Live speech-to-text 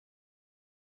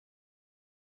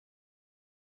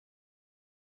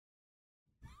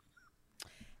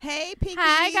Hey, Pinky.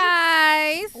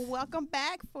 Hi, guys. Welcome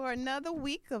back for another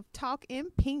week of Talk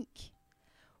in Pink.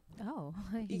 Oh,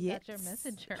 you got your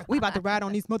messenger. We about to ride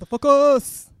on these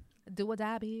motherfuckers. Do or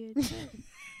die, bitch.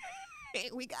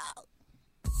 Here we go.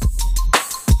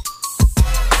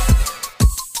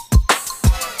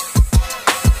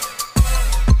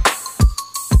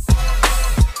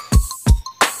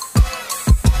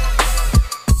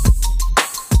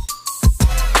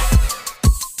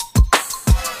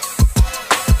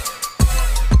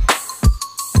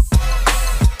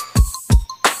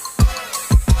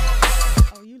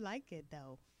 Like it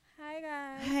though. Hi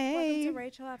guys. Hey. Welcome to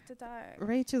Rachel After Dark.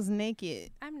 Rachel's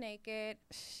naked. I'm naked.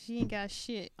 She ain't got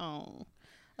shit on.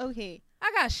 Okay.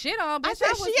 I got shit on, bitch. I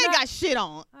said she ain't got shit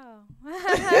on. Oh.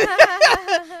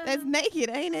 That's naked,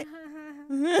 ain't it?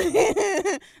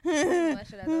 What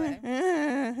should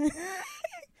I do?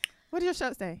 What does your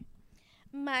shirt say?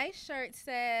 My shirt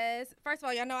says, first of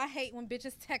all, y'all know I hate when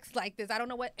bitches text like this. I don't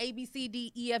know what A, B, C,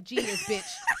 D, E, F, G is, bitch.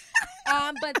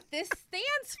 But this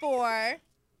stands for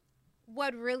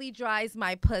what really dries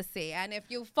my pussy. And if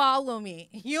you follow me,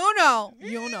 you know.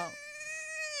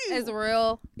 It's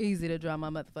real easy to dry my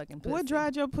motherfucking pussy. What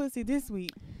dried your pussy this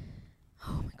week?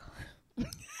 Oh, my God. Wait.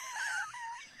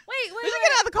 Did you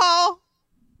get another call?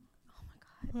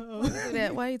 Oh, my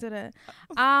God. Why you do that?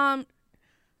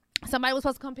 Somebody was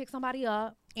supposed to come pick somebody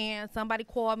up, and somebody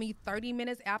called me 30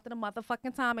 minutes after the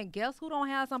motherfucking time, and guess who don't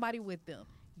have somebody with them?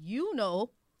 You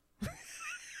know.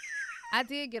 I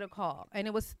did get a call, and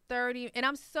it was 30, and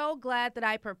I'm so glad that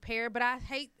I prepared, but I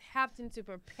hate having to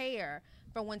prepare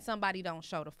for when somebody don't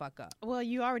show the fuck up. Well,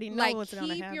 you already know what's going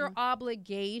to happen. Keep your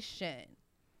obligation.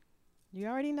 You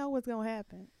already know what's going to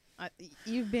happen.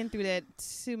 You've been through that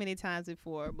too many times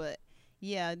before, but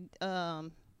yeah,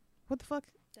 what the fuck?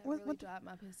 That really dropped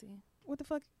my pussy. What the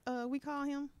fuck we call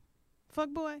him? Fuck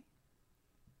boy?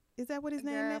 Is that what his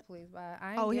name is? Please, bye.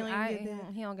 He don't get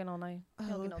that. He don't get no name. He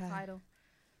don't get no title.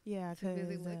 Yeah, too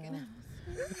busy looking.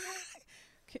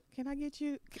 Can I get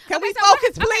you? Can we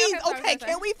focus, please? Okay,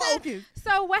 can we focus?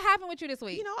 So what happened with you this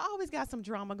week? You know, I always got some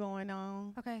drama going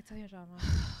on. Okay, tell your drama.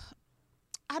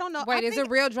 I don't know. Wait, is it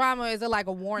real drama or is it like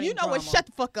a warning? You know what? Shut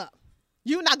the fuck up.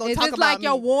 You're not gonna talk about me. Is this like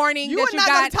your warning? You are not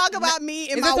gonna talk about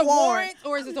me in my warrant. Is this a warrant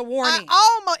or is this a warning?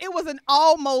 It was an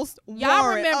almost warrant. Y'all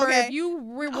remember, okay? if you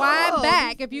rewind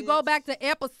back, if you go back to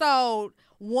episode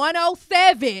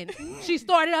 107, she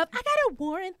started up, I got a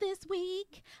warrant this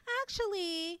week,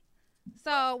 actually.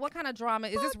 So what kind of drama?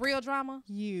 Is this real drama?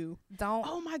 You. Don't.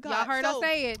 Oh, my God. Y'all heard her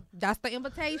say it. That's the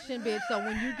invitation, bitch. So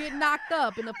when you get knocked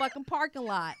up in the fucking parking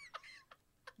lot,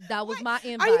 that was my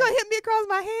invite. Are you going to hit me across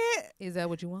my head? Is that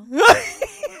what you want?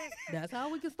 That's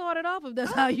how we can start it off if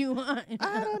that's how you want.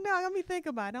 I don't know. Let me think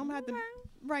about it. I'm going to have to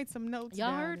write some notes Y'all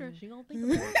down. heard her. She going to think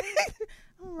about it.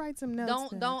 I'm going to write some notes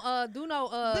Don't do no.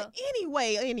 But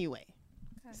anyway.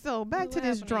 Okay. So back to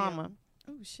this drama.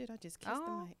 To oh, shit. I just kissed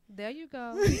the mic. There you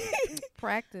go.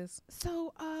 Practice.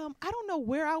 So I don't know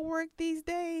where I work these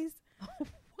days.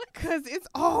 Because it's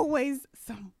always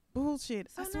some bullshit.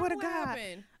 So I swear to God.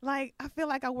 Happened? Like, I feel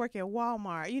like I work at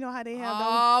Walmart. You know how they have those?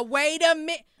 Oh, wait a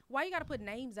minute. Why you got to put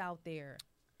names out there?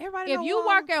 Everybody if you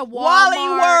work at Walmart, Wally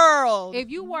World.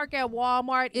 If you work at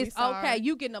Walmart, it's okay.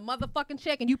 You getting a motherfucking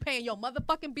check and you paying your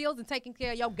motherfucking bills and taking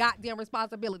care of your goddamn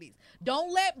responsibilities.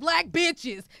 Don't let black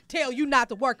bitches tell you not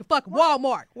to work at fucking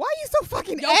Walmart. Why are you so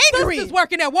fucking your angry? Your sister's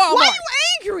working at Walmart. Why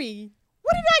are you angry?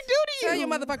 What did I do to you? Tell your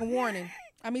motherfucking warning.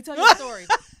 Tell your story.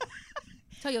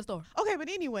 Tell your story. Okay, but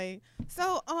anyway,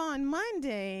 so on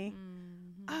Monday,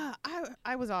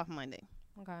 I was off Monday.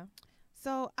 Okay.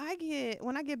 So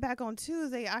when I get back on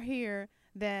Tuesday, I hear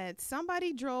that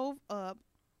somebody drove up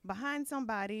behind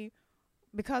somebody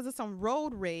because of some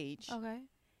road rage. Okay.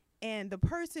 And the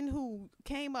person who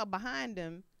came up behind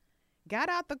them got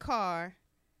out the car,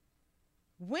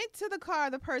 went to the car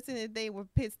the person that they were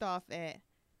pissed off at.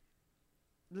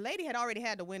 The lady had already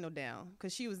had the window down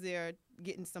because she was there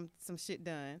getting some shit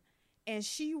done. And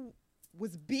she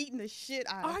was beating the shit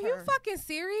out of her. Are you fucking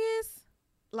serious?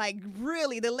 Like,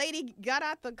 really, the lady got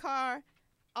out the car,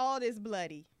 all this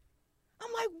bloody.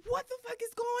 I'm like, what the fuck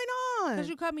is going on? Because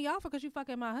you cut me off or because you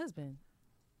fucking my husband?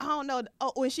 I don't know.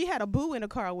 Oh, when she had a boo in the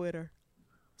car with her.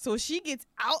 So she gets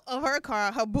out of her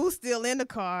car, her boo's still in the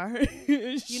car.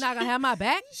 You not going to have my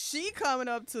back? She coming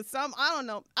up to I don't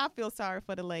know. I feel sorry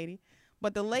for the lady.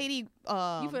 But the lady.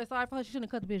 You feel sorry for her? She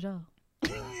shouldn't have cut the bitch off.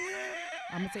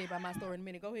 I'm going to tell you about my story in a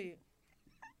minute. Go ahead.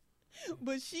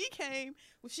 But she came.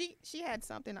 Well, she had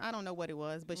something. I don't know what it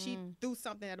was, but she threw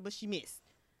something at her, but she missed.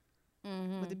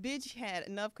 Mm-hmm. But the bitch had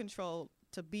enough control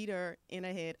to beat her in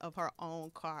the head of her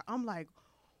own car. I'm like,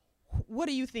 what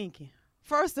are you thinking?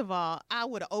 First of all, I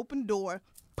would have opened door,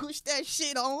 pushed that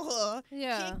shit on her,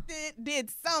 kicked it, did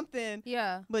something.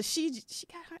 Yeah. But she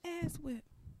got her ass whipped.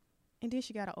 And then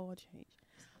she got an oil change.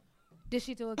 Did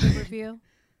she do a good review?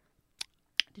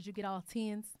 Did you get all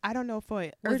 10s? I don't know for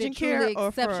Was urgent it care truly or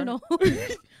exceptional? for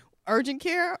urgent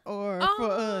care or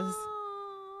for us.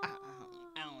 I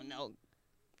don't know.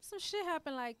 Some shit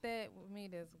happened like that with me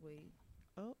this week.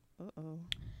 Oh, uh-oh.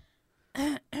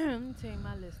 Let me tell you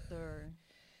my little story.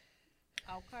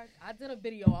 Okay. I did a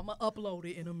video. I'm going to upload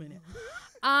it in a minute.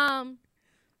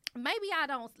 Maybe I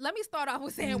don't. Let me start off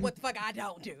with saying what the fuck I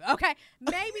don't do. Okay.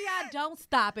 Maybe I don't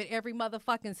stop at every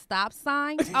motherfucking stop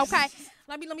sign. Okay.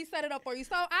 Let me set it up for you.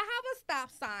 So I have a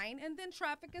stop sign and then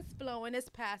traffic is flowing. It's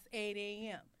past 8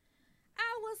 a.m.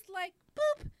 I was like,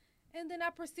 boop. And then I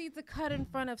proceed to cut in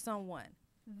front of someone.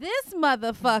 This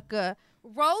motherfucker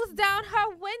rolls down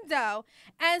her window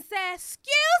and says,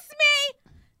 "Excuse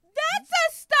me, that's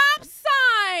a stop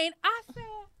sign." I said,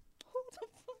 "Who the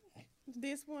fuck?"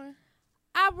 This one?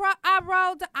 I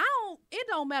rolled. It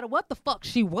don't matter what the fuck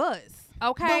she was.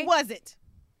 Okay. What was it?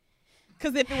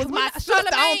 Because if it was my sister, I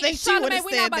don't think she would have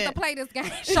said that. We're not about to play this game,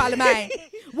 Charlamagne.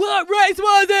 What race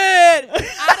was it?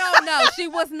 I don't know. She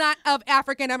was not of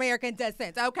African American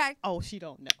descent. Okay. Oh, she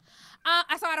don't know.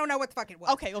 So I don't know what the fuck it was.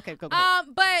 Okay, go ahead.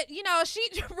 But she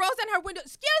rolls in her window.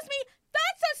 "Excuse me,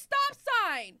 that's a stop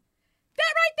sign.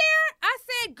 That right there." I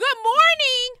said, "Good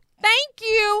morning. Thank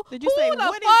you." Did you say, "Who the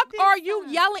what fuck is are this you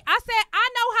sign?" yelling? I said, "I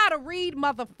know how to read,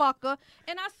 motherfucker."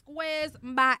 And I squares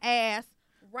my ass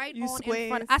right You on in squares?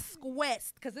 front. I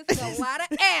squeezed because this is a lot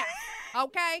of ass.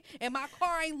 Okay? And my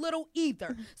car ain't little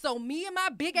either. So me and my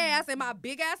big ass and my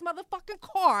big ass motherfucking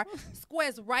car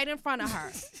squares right in front of her.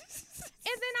 And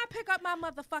then I pick up my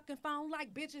motherfucking phone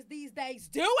like bitches these days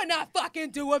do, and I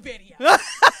fucking do a video. Okay?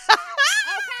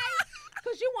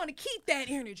 Because you want to keep that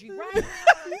energy, right? And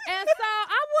so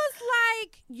I was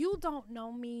like, "You don't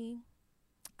know me."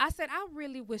 I said, "I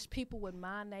really wish people would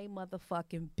mind their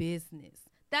motherfucking business."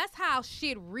 That's how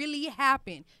shit really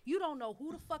happened. You don't know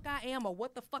who the fuck I am or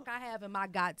what the fuck I have in my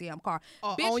goddamn car.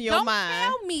 Bitch, on your don't mind.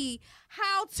 tell me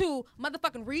how to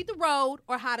motherfucking read the road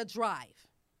or how to drive.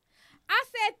 I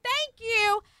said, "Thank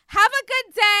you. Have a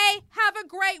good day. Have a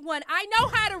great one. I know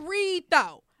how to read,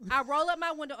 though." I roll up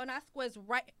my window and I squeeze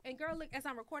right. And girl, look, as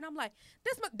I'm recording, I'm like,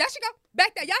 there she go.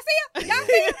 Back there. Y'all see her? Y'all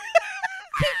see her?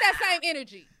 Keep that same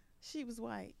energy. She was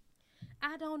white.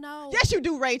 I don't know. Yes, you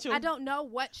do, Rachel. I don't know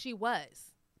what she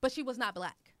was, but she was not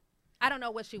black. I don't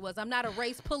know what she was. I'm not a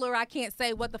race puller. I can't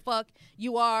say what the fuck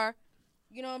you are.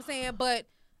 You know what I'm saying? But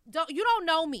you don't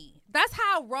know me. That's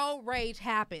how road rage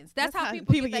happens. That's how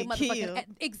people get their motherfucking killed.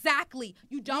 Exactly.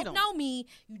 You don't know me.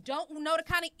 You don't know the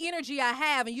kind of energy I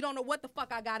have, and you don't know what the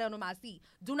fuck I got under my seat.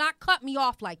 Do not cut me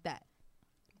off like that,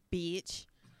 bitch.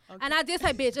 Okay. And I did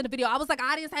say bitch in the video. I was like,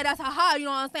 I didn't say that's her, you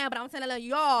know what I'm saying? But I'm telling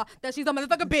y'all that she's a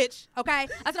motherfucking bitch, okay?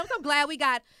 I said, I'm so glad we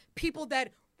got people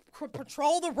that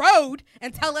patrol the road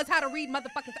and tell us how to read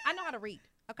motherfucking. I know how to read,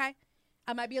 okay?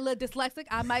 I might be a little dyslexic.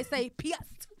 I might say PS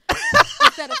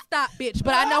instead of stop, bitch.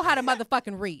 But I know how to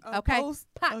motherfucking read, okay?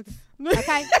 Pots,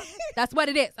 okay? That's what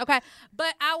it is, okay?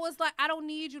 But I was like, I don't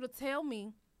need you to tell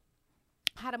me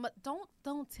how to.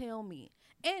 Don't tell me.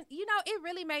 And, you know, it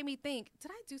really made me think,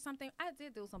 did I do something? I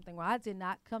did do something wrong. I did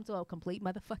not come to a complete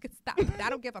motherfucking stop.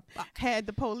 I don't give a fuck. Had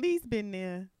the police been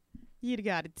there, you'd have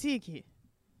got a ticket.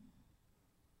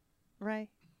 Right?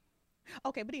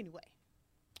 Okay, but anyway,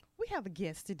 we have a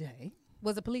guest today.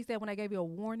 Was the police there when I gave you a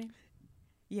warning?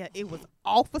 Yeah, it was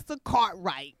Officer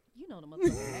Cartwright. You know the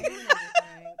motherfucker.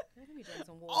 Let me drink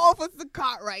some water. Officer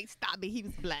Cartwright, stop it. He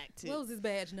was black, too. What was his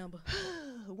badge number?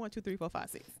 1, 2, 3, 4, 5,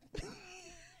 6.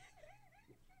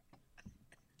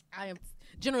 I am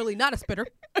generally not a spitter,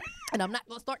 and I'm not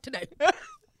going to start today. But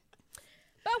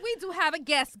we do have a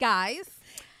guest, guys.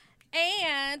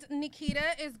 And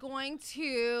Nikita is going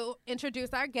to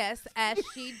introduce our guest as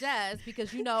she does,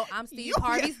 because, you know, I'm Steve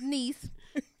Harvey's niece.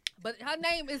 But her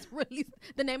name is really,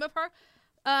 the name of her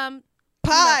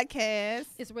podcast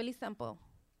is really simple.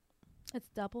 It's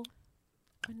double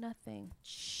or nothing.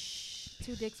 Shh.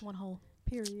 2 dicks, 1 hole.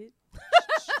 Period.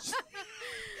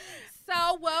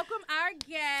 So, welcome our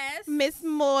guest, Miss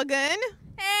Morgan.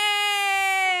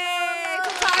 Hey!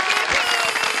 This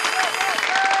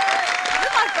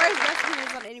is my first guest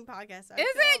appearance on any podcast.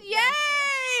 Is it? Yay!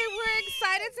 We're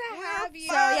excited to have you.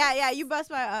 So yeah, you bust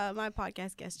my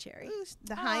podcast guest cherry.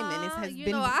 The Hymen has you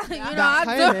been. know, the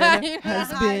Hymen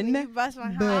has been. You bust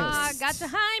my best. I got the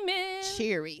Hymen.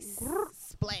 Cherries.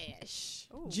 Splash.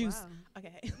 Ooh, Juice. wow.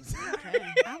 Okay.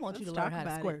 I want you to learn how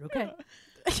to squirt, okay?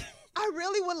 I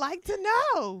really would like to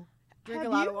know. Drink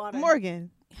Have a lot you, of water. Morgan,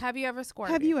 Have you ever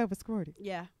squirted? have you ever squirted?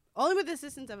 Yeah, only with the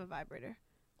assistance of a vibrator.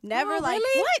 Never like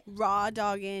really? raw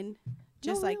dogging.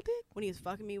 Just No like real dick? when he was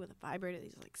fucking me with a vibrator, he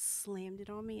just like slammed it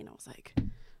on me, and I was like,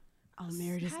 I'll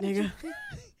marry this How did you nigga. feel?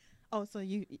 Oh, so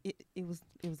it was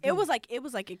It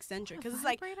was like eccentric because it's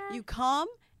like Vibrator? you come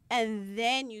and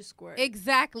then you squirt.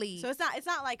 Exactly. So it's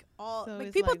not like all So like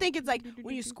it's people like think it's like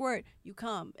when you squirt you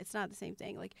come. It's not the same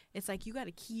thing. Like it's like you got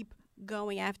to keep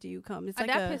going after you come. It's like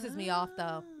that a, pisses me off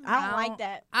though. I don't like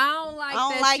that. I don't like I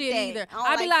don't that like shit that. either. I don't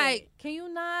I'd be like like, can you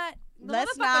not? The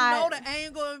Let's motherfucker not- know the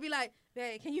angle and be like,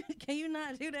 hey, can you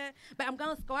not do that? But I'm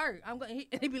gonna squirt. I'm gonna.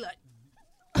 He'd be like,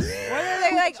 Whether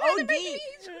they like trying to OD, make it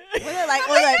easier. whether they're like, I'm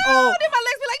or like, oh, then my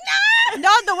legs be like, no.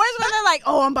 no, the worst when they're like,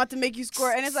 oh, I'm about to make you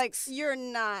squirt, and it's like, you're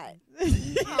not,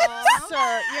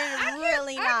 sir, you're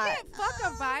really I not. can't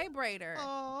fuck a vibrator.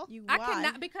 Oh. You I why?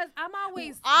 cannot because I'm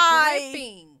always I-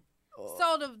 gripping. Oh.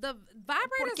 So the ¿Por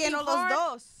vibrators qué be no hard.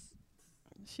 los dos?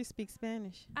 She speaks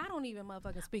Spanish. I don't even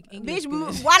motherfucking speak English. Bitch,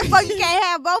 good. why the fuck you can't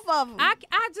have both of them? I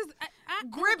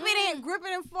Grip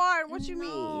it and fart. What you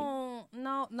mean?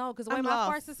 No, because the way I'm my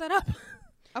lost. farts are set up.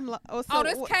 I'm like, oh, so Oh,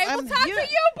 this cable I'm- talk to you-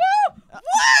 you, boo. What?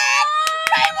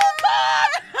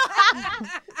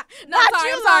 No, Not sorry,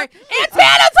 you, I'm sorry. Lord.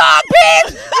 Antenna talk,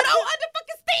 bitch. You don't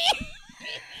underfucking stand.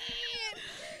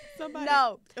 Somebody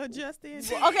No. adjust it.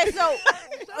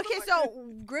 So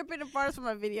gripping and farts from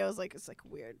my videos, like it's like a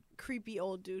weird, creepy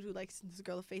old dude who like sends a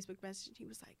girl a Facebook message. And he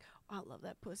was like, oh, I love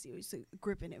that pussy. He was like,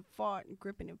 gripping and fart and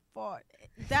gripping and fart.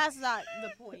 That's not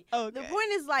the point. Okay. The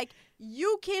point is like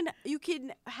you can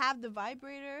have the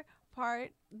vibrator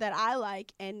part that I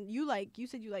like, and you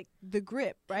said you like the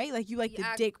grip, right? Like you like the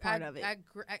dick part of it.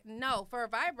 No, for a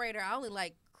vibrator, I only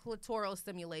like clitoral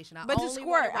stimulation. But to only squirt,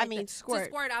 wanna I like mean, to squirt.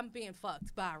 squirt, I'm being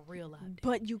fucked by a real life dick.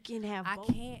 But you can have I both.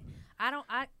 can't. I don't.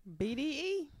 I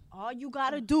BDE. All you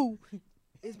gotta do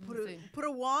is See. put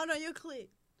a wand on your clit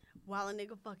while a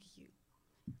nigga fucking you,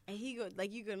 and he go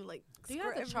like you gonna like. do you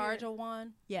squirt have to charge everywhere. a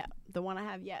one? Yeah, the one I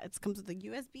have. Yeah, it comes with a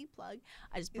USB plug.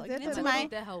 I just plug that it the into little- my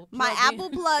That hoe my plugged in. Apple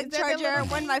plug Is that the charger little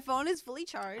when thing? my phone is fully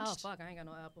charged. Oh fuck! I ain't got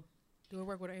no Apple. Do it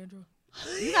work with an Android?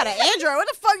 You got an Android? What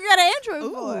the fuck you got an Android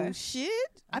Ooh, for? shit.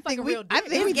 I I'm think fucking we. real I dick.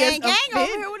 think we Gang just gang over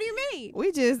offend- here. What do you mean?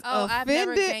 We just Oh, I've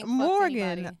never offended gang fucked Morgan.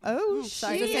 anybody. Oh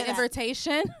sorry. Is this shit. an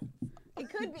invitation? It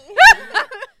could be.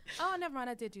 Oh, never mind.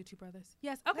 I did do two brothers.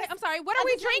 Yes. Okay. I'm sorry. What are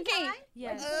we at the same drinking? time?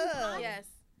 Yes. Ugh. Yes.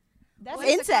 That's What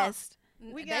is it called? incest.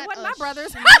 We They got wasn't a my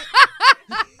brothers. Schmidt-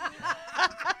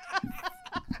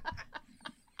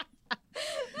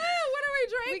 What are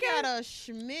we We drinking? got a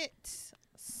Schmidt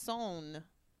Son.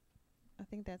 I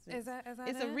think that's it. Is that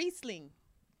It's a it? Riesling.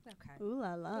 Okay. Ooh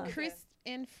la la. Okay. Crisp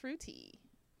and fruity.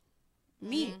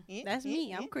 Me. Mm. That's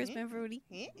me. I'm Mm, crisp mm, and fruity.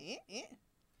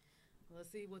 Let's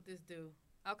see what this do.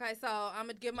 Okay, so I'm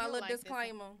gonna give my You'll little like this one.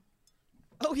 disclaimer.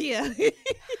 Oh yeah.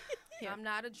 Yeah. I'm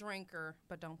not a drinker,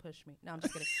 but don't push me. No, I'm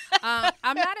just kidding.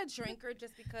 I'm not a drinker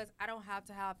just because I don't have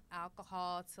to have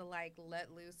alcohol to like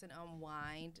let loose and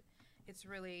unwind. It's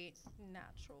really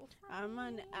natural. For I'm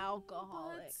an me,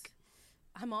 alcoholic.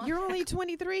 but I'm on. You're only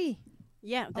 23.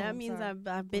 Yeah, that I'm means sorry.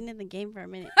 I've been in the game for a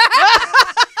minute.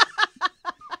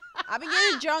 I've been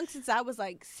getting drunk since I was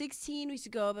like 16. We used to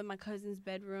go up in my cousin's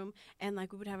bedroom and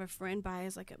like we would have a friend buy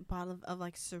us like a bottle of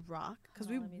like Ciroc because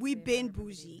Oh, let me see we've if I been remember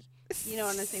bougie. You know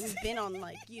what I'm saying? We've been on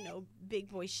like, big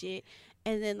boy shit.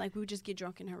 And then like we would just get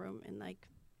drunk in her room and like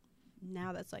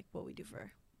now that's like what we do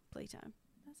for playtime.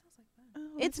 That sounds like fun.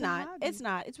 Oh, It's a not. hobby. It's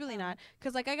not. It's really Oh. not.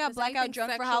 Because like I got Does blackout anything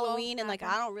drunk for sexual Halloween and like I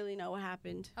happen? don't really know what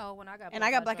happened. Oh, when I got And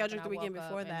I got blackout blackout drunk the and I weekend woke up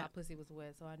before and that. my pussy was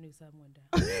wet, so I knew something went down.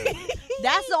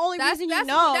 That's the only reason you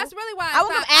know. That's really why I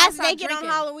woke up stopped- ass stopped naked on drinking.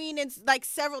 Halloween and like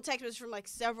several text messages from like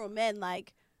several men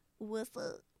like, "What's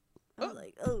up?" I was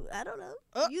like, "Oh, I don't know.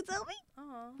 You tell me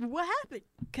Uh-huh. what happened,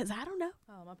 cause I don't know."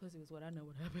 Oh, my pussy was wet. I know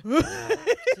what happened. Just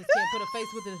can't put a face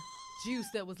with the juice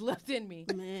that was left in me.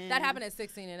 Man. That happened at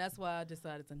 16, and that's why I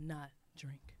decided to not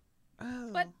drink.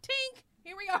 Oh. But tink,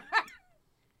 here we are.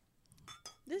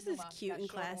 This No, is ma, cute got and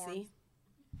short classy.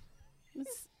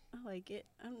 arms. I like it.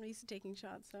 I'm used to taking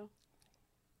shots, so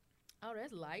Oh,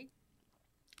 that's light.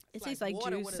 it tastes like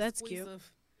water juice. with a That's squeeze cute. of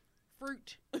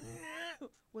fruit.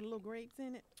 with little grapes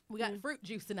in it. We got fruit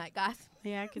juice tonight, guys.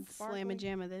 Yeah, I could slam a Sparkling.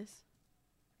 jam of this.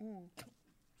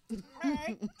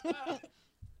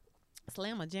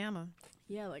 Slammer jammer.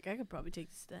 Yeah, like I could probably take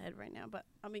this to the head right now, but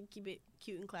I'm gonna keep it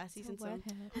cute and classy since I'm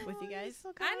with you guys.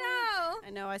 I know.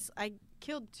 I know. I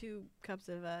killed 2 cups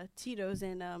of Tito's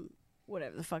and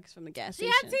whatever the fuck is from the gas She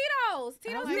station. had Tito's.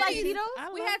 Tito's You like titties. Tito's? I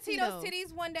We love had Tito's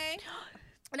titties one day,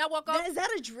 and I woke up. Is that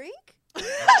a drink?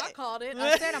 I called it.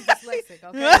 I said I'm dyslexic.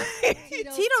 Okay.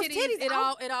 Tito's Tito's titties.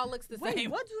 It all looks the Wait,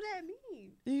 same. what do that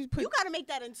mean? You You gotta make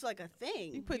that into like a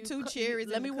thing. You put two cherries.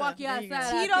 Let in me the walk cup. you There go.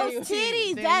 outside. Tito's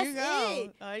titties. There That's you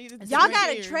go. it. You just Y'all put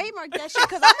gotta cherries. trademark that shit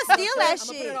because I'ma steal that I'm gonna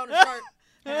put it shit. on the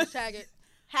shirt. Hashtag it.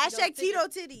 Hashtag Tito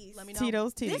Tito titties. Let me know.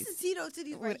 Tito's titties. This is Tito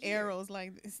titties with right here. arrows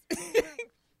like this.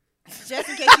 Just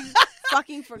in case you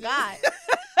fucking forgot.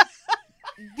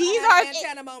 These I had are an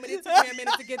antenna moment. It took me a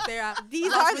minute to get there.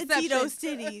 these Lost are the reception. Tito's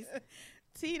titties.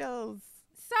 Tito's.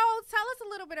 So tell us a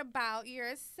little bit about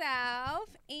yourself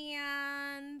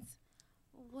and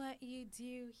what you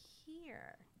do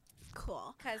here.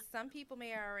 Cool. Because some people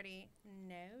may already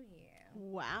know you.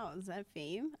 Wow, is that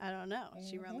fame? I don't know. Is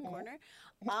she around the corner?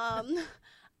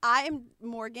 I am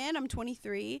Morgan. I'm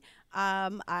 23.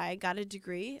 I got a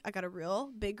degree. I got a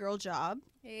real big girl job.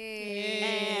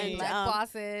 Hey, And, black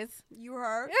bosses. You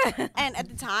heard. And at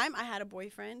the time, I had a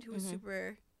boyfriend who was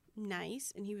super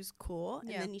nice and he was cool. And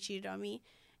then he cheated on me.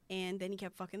 And then he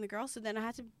kept fucking the girl. So then I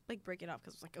had to like break it off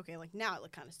because I was like, okay, like now I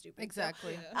look kind of stupid.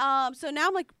 Exactly. So now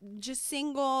I'm like just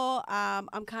single.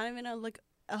 I'm kind of in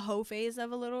a hoe phase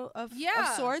of of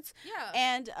sorts. Yeah.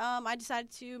 And I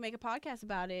decided to make a podcast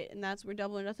about it, and that's where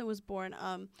Double or Nothing was born.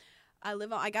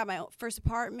 I got my first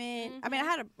apartment. I mean, I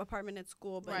had an apartment at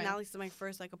school, but now this is my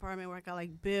first like apartment where I got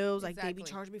like bills. Like they be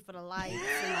charging me for the lights,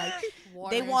 and like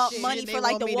Water they and want shit. money They for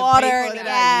like want the me to pay water for and the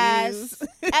that I gas use.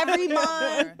 every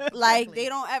month. Like Exactly. they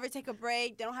don't ever take a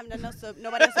break. They don't have nothing else to,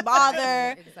 nobody else to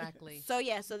bother. Exactly. So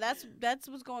yeah, so that's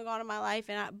what's going on in my life,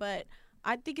 but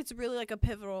I think it's really like a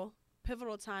pivotal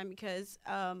time because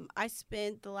I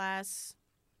spent the last,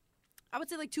 I would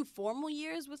say like 2 formal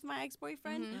years with my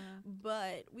ex-boyfriend,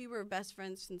 but we were best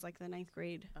friends since like the 9th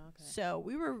grade. Okay. So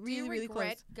we were really, Do you really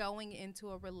regret close. going into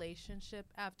a relationship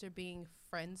after being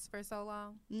friends for so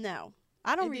long? No,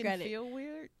 I don't regret Didn't it. feel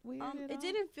weird. It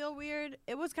didn't feel weird.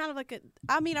 It was kind of like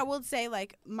I will say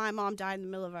like my mom died in the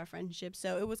middle of our friendship,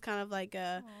 so it was kind of like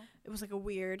it was like a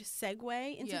weird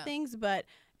segue into things, but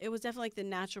it was definitely like the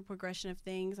natural progression of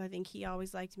things. I think he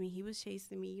always liked me. He was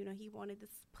chasing me. You know, he wanted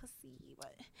this pussy,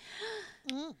 but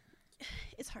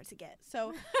it's hard to get.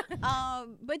 So,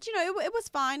 but you know, it was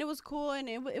fine. It was cool, and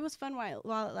it was fun while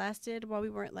it lasted. While we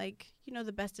weren't like, you know,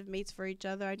 the best of mates for each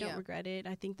other. I don't regret it.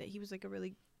 I think that he was like a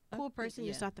really cool person,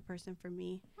 just not the person for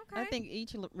me. Okay. I think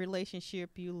each relationship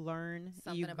you learn,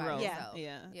 Something you about grow. yourself.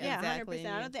 Yeah, Yeah, exactly.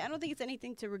 100%. I don't think it's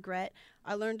anything to regret.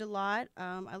 I learned a lot.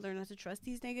 I learned not to trust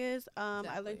these niggas.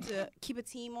 I learned to keep a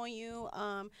team on you.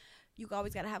 You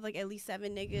always gotta have like at least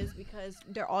 7 niggas because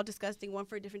they're all disgusting. One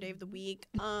for a different day of the week.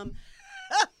 Hold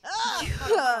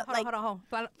on.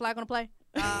 Flag on the play.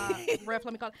 Ref,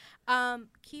 let me call it.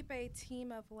 Keep a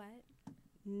team of what?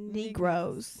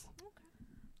 Negroes.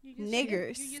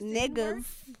 Niggers. Niggas.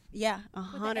 Yeah,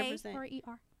 With an A 100%. or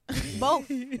ER?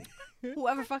 Both.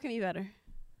 Whoever fucking me better.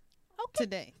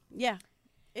 Today. Yeah.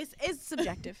 It's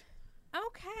subjective.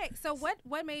 Okay, so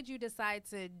what made you decide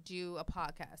to do a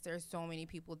podcast? There's so many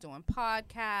people doing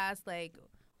podcasts. Like,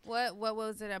 what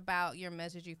was it about your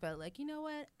message you felt like, you know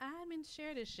what, I'm gonna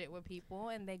share this shit with people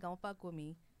and they gonna fuck with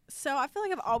me? So I feel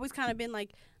like I've always kind of been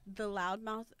like the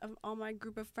loudmouth of all my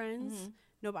group of friends.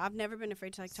 No, but I've never been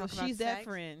afraid to like talk about she's sex. that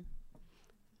friend.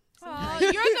 Oh,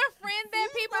 you're the friend that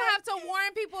people have to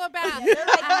warn people about.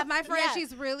 I have my friend. Yeah.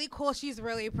 She's really cool. She's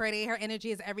really pretty. Her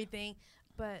energy is everything.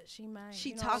 But she might. She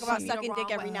you know, talk about rub me the sucking dick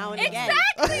wrong every way. now and again.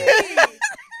 Exactly.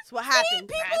 That's what happens.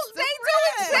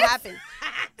 That's what happens.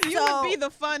 You So- would be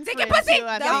the fun Take friend your pussy. too,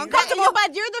 I No, think.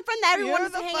 but you're the friend that everyone You're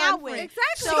wants to the hang fun out with. friend.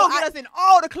 Exactly. She So gonna I- get us in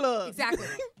all the clubs. Exactly.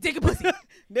 Dick a pussy.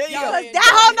 There you go.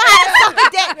 That hoe know how to suck a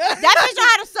dick. That bitch know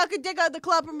how to suck a dick of the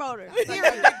club promoter. Period.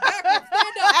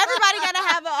 Everybody gotta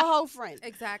have a hoe friend.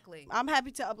 Exactly. I'm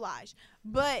happy to oblige.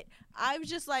 But I was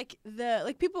just like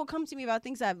people come to me about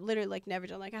things I've literally like never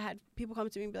done. Like I had people come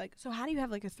to me and be like, so how do you have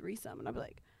like a threesome? And I'd be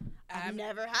like, I've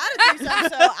never had a threesome,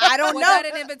 so I don't Was know. that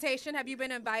an invitation? Have you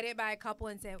been invited by a couple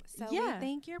and said, so Yeah. we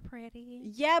think you're pretty?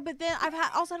 Yeah, but then I've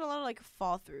also had a lot of like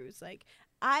fall throughs. Like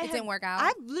It didn't work out?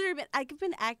 I've literally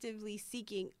been actively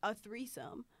seeking a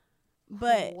threesome.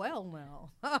 But Well,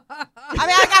 no. I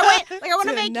mean, I want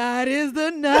to make Tonight is the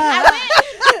night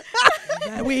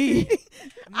that we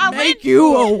I make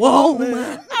you a woman. I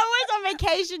went on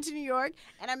vacation to New York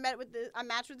and I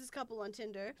matched with this couple on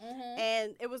Tinder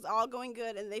and it was all going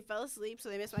good and they fell asleep, so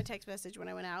they missed my text message when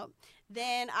I went out.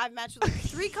 Then I've matched with like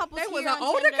 3 couples They here was an on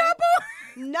older Tinder. couple?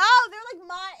 No, they're like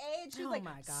my age. She was Oh like,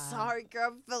 my God. sorry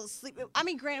girl, I fell asleep. I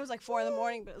mean, granted it was like 4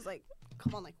 a.m, but it was like,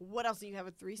 come on, like what else do you have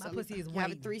a threesome? pussy is you have a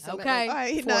waiting. threesome Okay. at, All like,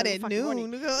 right, 4 not in the at fucking morning.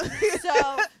 noon.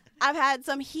 So I've had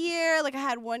some here. Like I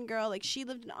had one girl, like she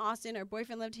lived in Austin. Her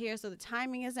boyfriend lived here, so the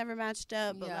timing has never matched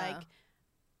up. But Yeah. like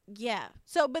Yeah.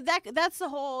 So, but that's the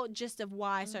whole gist of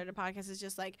why I started a podcast. Is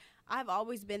just like I've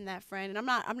always been that friend, and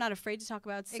I'm not afraid to talk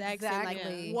about sex and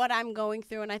like what I'm going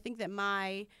through. And I think that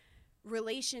my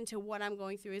relation to what I'm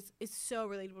going through is so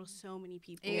relatable to so many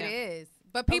people. It is.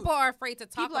 But people are afraid to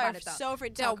talk about it, though. So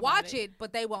afraid to They'll talk about watch it,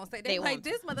 but they won't say. They're like,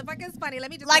 this motherfucker is funny. Let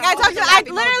me just like I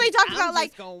literally talked about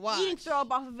like eating throw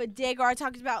up off of a dick, or I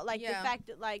talked about like the fact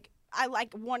that like I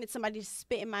like wanted somebody to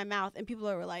spit in my mouth, and people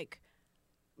were like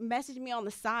messaging me on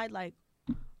the side like,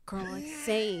 girl, like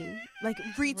same, like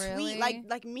retweet,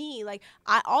 like me, like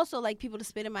I also like people to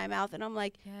spit in my mouth, and I'm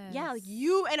like, yeah, like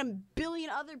you and a billion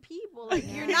other people, like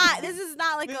you're not. This is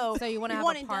not like a. So you want to have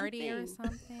a party or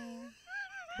something?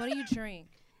 What do you drink?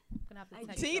 I'm gonna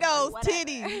have to Tito's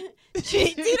titties.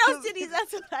 Tito's titties.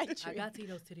 That's what I drink. I got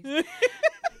Tito's titties.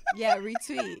 Yeah,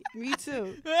 retweet. Me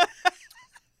too.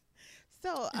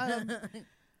 So, I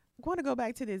want to go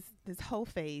back to this whole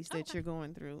phase that you're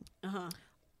going through.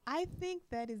 I think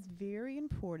that is very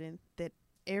important that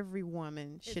every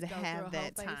woman should have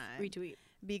that time. Retweet.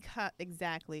 Because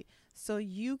exactly. So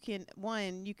you can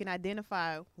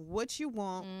identify what you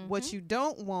want, what you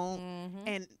don't want,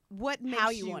 and what makes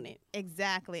how you want it.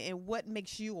 Exactly. And what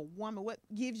makes you a woman, what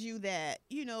gives you that,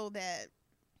 that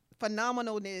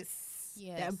phenomenalness.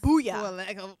 Yes. That booyah. For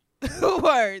lack of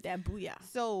words. That booyah.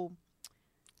 So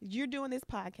you're doing this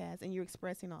podcast and you're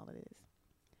expressing all of this.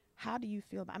 How do you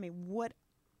feel about, what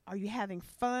are you having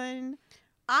fun?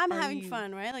 I'm having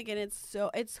fun, right? Like, and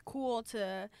it's cool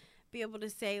to be able to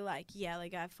say like, yeah,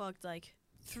 like I fucked like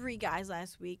 3 guys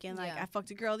last week, and like I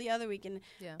fucked a girl the other week, and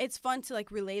it's fun to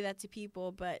like relay that to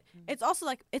people. But it's also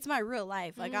like it's my real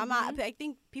life. Like I'm not. I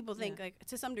think people think like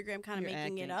to some degree I'm kind of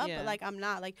making it up, but like I'm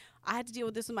not. Like I had to deal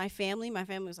with this with my family. My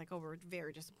family was like, "Oh, we're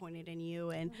very disappointed in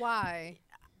you." And why?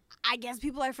 I guess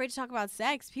people are afraid to talk about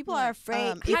sex. People are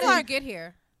afraid. How did you get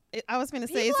here? I was going to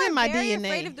say, it's in my DNA. People are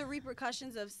very afraid of the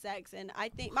repercussions of sex, and I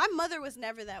think my mother was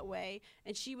never that way,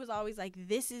 and she was always like,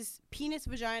 "This is penis,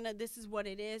 vagina. This is what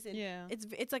it is," and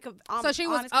it's like a so she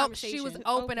was she was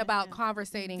open about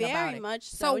conversating about it. Very much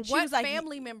so. So what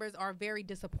family members are very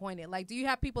disappointed? Like, do you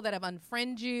have people that have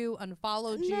unfriended you,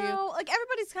 unfollowed you? No, like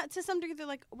everybody's to some degree. They're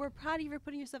like, "We're proud of you for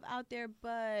putting yourself out there,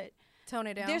 but." Tone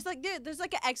it down. There's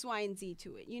like an X, Y, and Z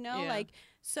to it, like,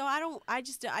 so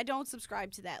I don't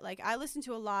subscribe to that. Like I listen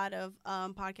to a lot of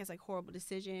podcasts like Horrible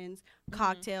Decisions,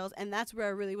 Cocktails, and that's where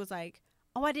I really was like,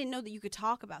 oh, I didn't know that you could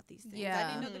talk about these things. I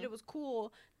didn't know that it was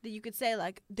cool that you could say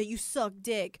like that you suck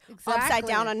dick upside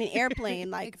down on an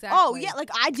airplane. Like, oh yeah, like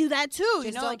I do that too.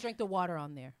 Just don't drink the water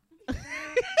on there.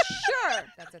 Sure,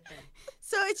 that's a thing.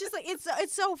 So it's just like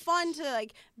it's so fun to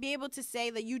like be able to say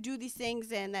that you do these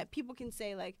things and that people can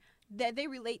say like that they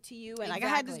relate to you. And like I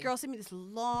had this girl send me this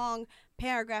long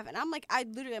paragraph, and I'm like, I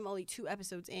literally am only 2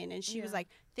 episodes in, and she was like,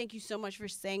 thank you so much for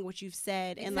saying what you've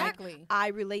said. And like I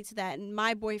relate to that. And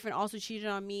my boyfriend also cheated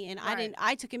on me, and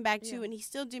I took him back too, and he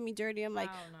still did me dirty. I'm like,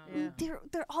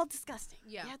 they're all disgusting.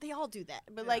 Yeah, they all do that.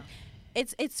 But like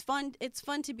it's fun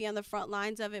to be on the front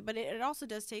lines of it, but it also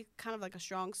does take kind of like a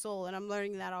strong soul, and I'm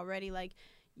learning that already. Like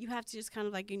you have to just kind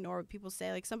of like ignore what people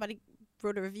say. Like somebody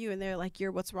wrote a review and they're like,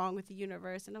 you're what's wrong with the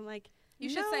universe, and I'm like, you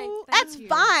should say that's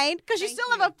fine, because you still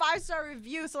have a 5-star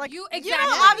review, so like you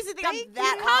don't obviously think I'm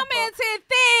that commented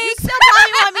things. You still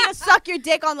probably want me to suck your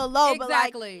dick on the low, but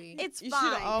like it's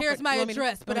fine. Here's my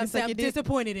address, but I'm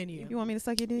disappointed in you. You want me to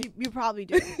suck your dick? You probably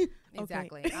do.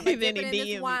 Exactly. I'm gonna dip it in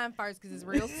this wine first because it's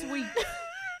real sweet.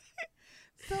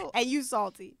 And you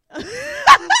salty.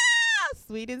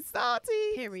 Sweet and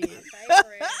salty. Period.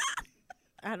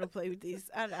 I don't play with these.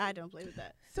 I don't play with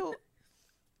that. So,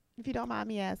 if you don't mind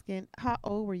me asking, how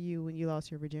old were you when you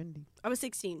lost your virginity? I was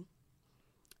 16.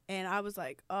 And I was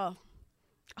like, oh,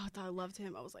 I thought I loved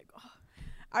him. I was like, oh.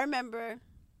 I remember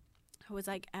I was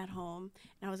like at home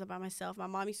and I was by myself. My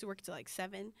mom used to work till like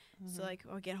 7. So like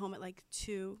I would get home at like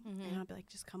 2 and I'd be like,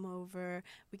 just come over.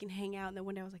 We can hang out. And then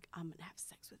one day I was like, I'm going to have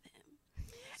sex with him.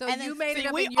 So and you made it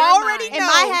up we in your already mind.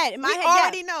 know. In my head,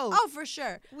 already know. Oh, for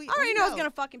sure. I already know I was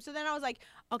gonna fuck him. So then I was like,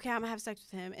 okay, I'm gonna have sex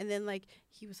with him. And then like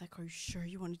he was like, are you sure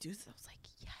you want to do this? I was like,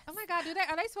 yes. Oh my God,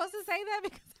 are they supposed to say that?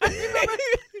 Because I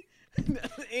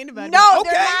remember anybody. No,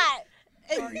 they're not.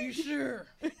 Are you sure?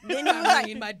 Then he was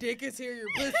like, my dick is here, your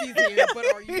pussy's here, but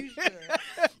are you sure?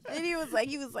 Then he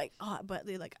was like, oh, but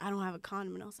like I don't have a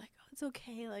condom, and I was like, oh, it's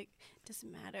okay. Like, it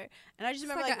doesn't matter. And I just It's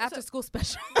remember like an after school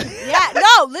special. yeah,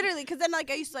 no, literally, because then like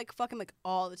I used to like fuck him like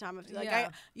all the time. Like Yeah. I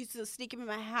used to sneak him in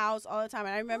my house all the time.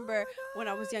 And I remember when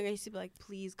I was young, I used to be like,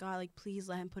 please God, like please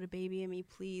let him put a baby in me,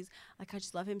 please. Like I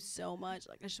just love him so much.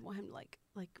 Like I just want him to like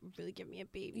really give me a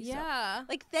baby. Yeah. So,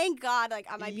 like thank God, like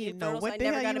I might be You know infertile, so what I the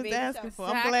never hell got you a was baby. asking So. for.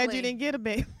 I'm glad you Exactly. didn't get a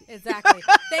baby. Exactly.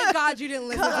 Thank God you didn't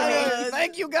listen to me.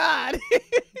 Thank you, God.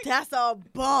 That's a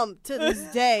bump to this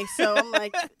day. So I'm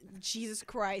like, Jesus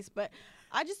Christ. But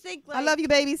I just think like I love you,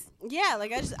 babies. yeah,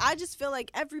 like I just feel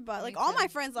like everybody, like Me all too. my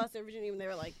friends lost their virginity when they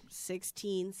were like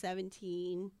 16,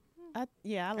 17. I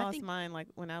lost think- mine like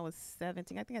when I was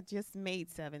 17. I think I just made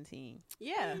 17.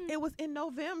 Yeah. It was in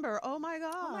November. Oh my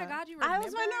God. Oh my God, you remember? I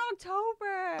was mine in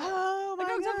October. Oh my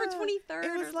like October God. 23rd.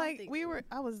 It was or like something.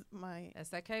 I was my That's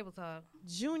that cable talk.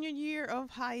 junior year of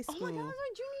high Oh school. my God, it was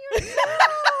my junior year too.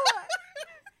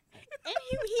 And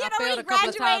he had I failed already a couple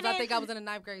of graduated. times. I think I was in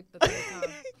the 9th grade the third time.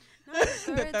 Not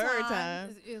The third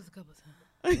time. It was a couple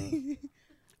of times.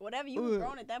 Whatever, you were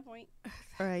grown at that point.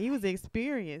 All right, he was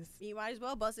experienced. You might as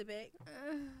well bust it back.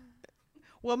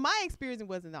 Well, my experience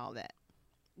wasn't all that.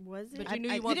 Was it? But you knew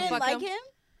you you wanted to didn't fuck like him? him?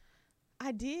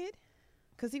 I did,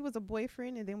 cause he was a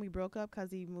boyfriend, and then we broke up because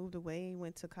he moved away. He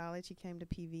went to college. He came to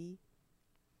PV,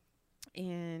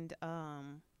 and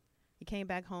he came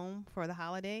back home for the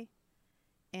holiday.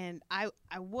 And I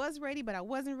was ready, but I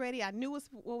wasn't ready. I knew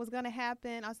what was gonna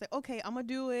happen. I was like, okay, I'm gonna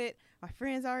do it. My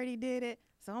friends already did it,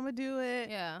 so I'm gonna do it.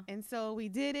 Yeah. And so we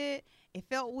did it. It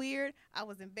felt weird. I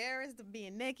was embarrassed of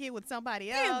being naked with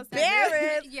somebody else.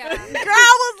 Embarrassed? Yeah. Girl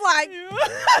was like,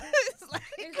 It's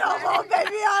like, come on,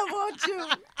 baby, I want you.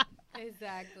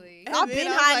 Exactly. I've and then been I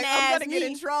was hiding like, I'm ass gonna get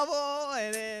in me. trouble,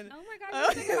 and then Oh my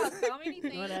God, you think about so many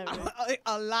things. Whatever.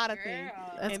 a lot of things.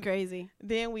 Girl. That's And- crazy.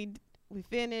 Then we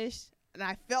finished, and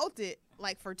I felt it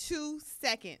like for 2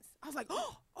 seconds. I was like,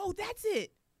 oh, that's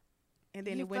it. And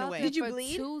then You it went felt away. it Did you for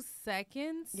bleed? 2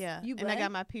 seconds? Yeah, You and I bled?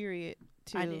 got my period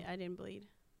too. I didn't bleed.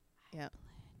 Yeah.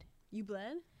 You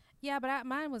bled? Yeah, but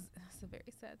mine was it's a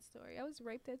very sad story. I was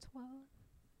raped at 12.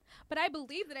 But I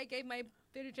believe that I gave my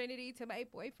virginity to my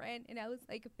boyfriend, and I was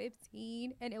like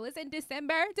 15, and it was in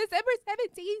December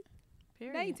 17th,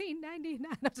 Period.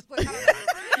 1999. I'm just like,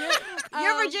 I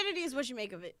Your don't know. virginity is what you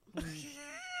make of it.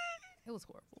 It was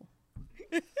horrible.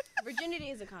 Virginity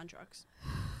is a construct.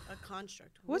 A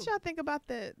construct. What y'all think about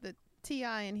the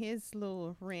T.I. and his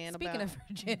little rant Speaking about of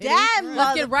virginity, That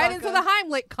let's get right into the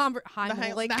motherfucker.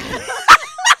 Heimlich. the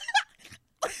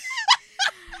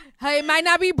Hey, it might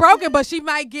not be broken, but she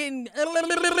might get. Man,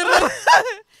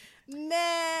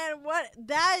 what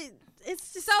that? It's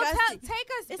So disgusting. take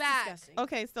us it's back. disgusting.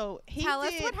 Okay, so he Tell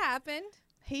did, us what happened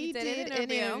he did did an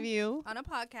an interview on a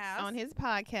podcast. on his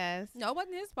podcast. No, it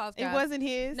wasn't his podcast. It wasn't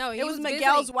his. No, he It was visiting-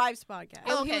 Miguel's wife's podcast.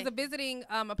 He Okay. was visiting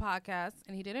a podcast,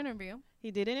 and he did an interview.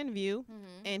 He did an interview,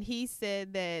 Mm-hmm. and he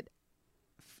said that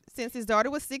since his daughter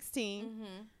was 16,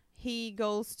 Mm-hmm. he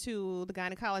goes to the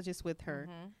gynecologist with her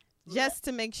Mm-hmm. just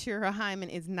to make sure her hymen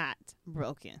is not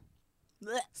broken.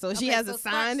 Blech. So she has a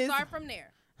sign. Start from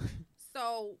there.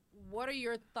 So, what are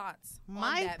your thoughts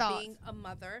My on that? thoughts. Being a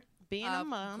mother Being of a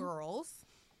mom, girls.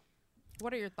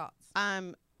 What are your thoughts?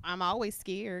 I'm always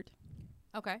scared.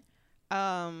 Okay,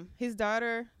 His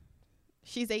daughter,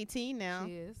 she's 18 now,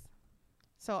 she is.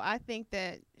 so I think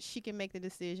that she can make the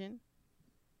decision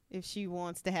if she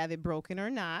wants to have it broken or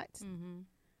not. Mm-hmm.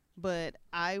 But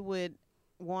I would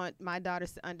want my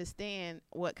daughters to understand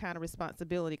what kind of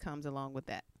responsibility comes along with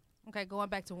that. Okay, going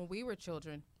back to when we were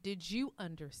children, did you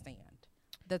understand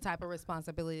the type of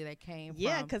responsibility that came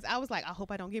Yeah, from? because I was like, I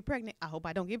hope I don't get pregnant. I hope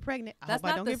I don't get pregnant. I That's hope I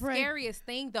not don't the get pregnant. scariest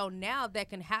thing though. Now that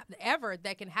can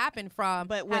happen from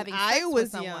But when having I sex with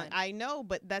was someone. young, I know,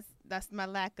 but that's my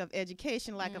lack of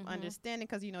education, lack of Mhm. understanding,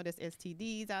 because there's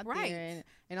STDs out Right. there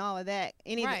and all of that.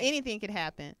 Right. Anything could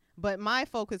happen. But my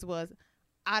focus was,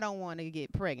 I don't want to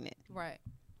get pregnant. Right.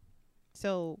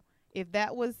 So if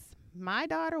that was my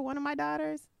daughter, one of my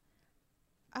daughters,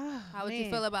 How would you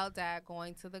feel about that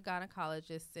going to the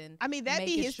gynecologist and I mean, that'd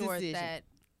be making his sure decision. that?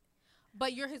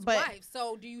 But you're his But- wife,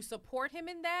 so do you support him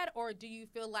in that, or do you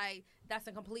feel like that's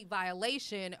a complete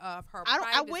violation of her privacy?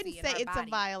 I wouldn't and say her it's body?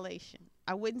 a violation.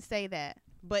 I wouldn't say that.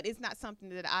 But it's not something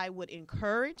that I would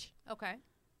encourage. Okay.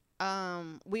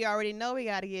 We already know we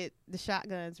got to get the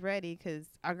shotguns ready because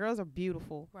our girls are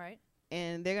beautiful Right.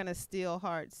 and they're going to steal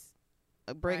hearts,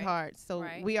 break Right. hearts. So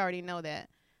Right. we already know that.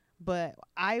 But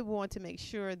I want to make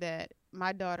sure that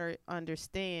my daughter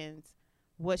understands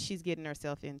what she's getting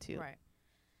herself into. Right.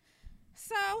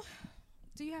 So,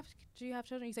 do you have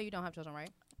children? You say you don't have children, right?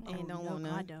 And don't want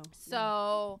God none. no.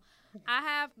 So, I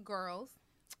have girls,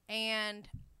 and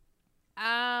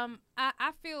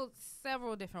I feel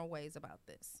several different ways about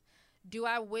this. Do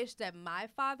I wish that my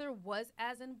father was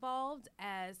as involved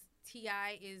as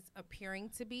T.I. is appearing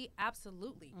to be?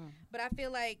 Absolutely. But I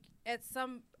feel like at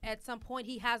some point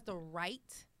he has the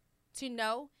right to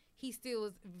know. He still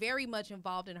is very much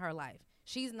involved in her life.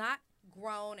 She's not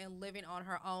grown and living on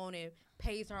her own and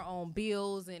pays her own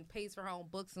bills and pays for her own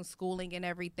books and schooling and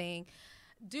everything.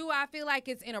 Do I feel like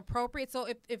it's inappropriate? So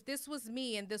if this was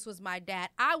me and this was my dad,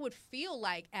 I would feel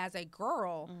like as a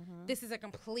girl, this is a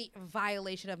complete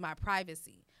violation of my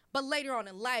privacy. But later on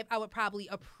in life, I would probably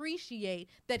appreciate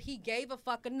that he gave a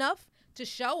fuck enough to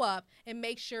show up and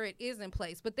make sure it is in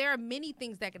place. But there are many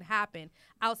things that can happen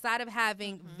outside of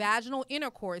having vaginal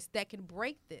intercourse that can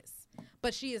break this.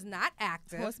 But she is not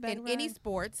active in any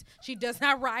sports. She does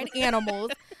not ride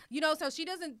animals. So she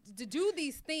doesn't do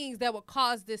these things that would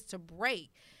cause this to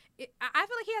break. I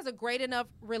feel like he has a great enough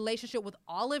relationship with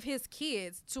all of his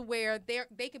kids to where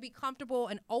they could be comfortable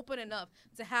and open enough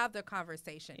to have their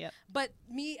conversation. Yep. But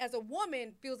me as a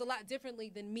woman feels a lot differently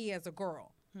than me as a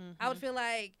girl. I would feel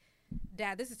like,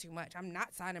 Dad, this is too much. I'm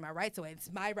not signing my rights away.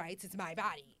 It's my rights. It's my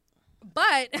body.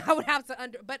 But I would have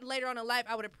to but later on in life,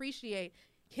 I would appreciate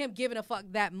him giving a fuck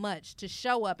that much to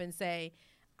show up and say,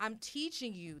 I'm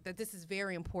teaching you that this is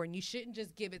very important. You shouldn't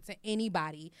just give it to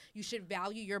anybody. You should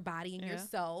value your body and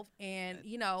yourself. And,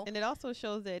 And it also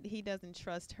shows that he doesn't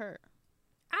trust her.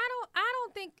 I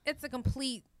don't think it's a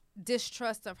complete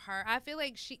distrust of her. I feel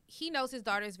like he knows his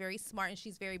daughter is very smart and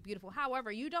she's very beautiful.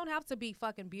 However, you don't have to be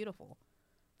fucking beautiful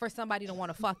for somebody to want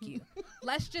to fuck you.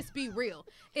 Let's just be real.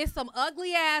 It's some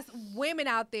ugly ass women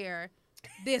out there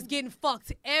that's getting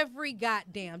fucked every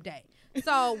goddamn day.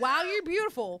 So while you're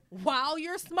beautiful, while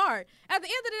you're smart, at the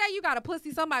end of the day, you got a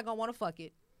pussy. Somebody gonna want to fuck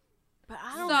it. But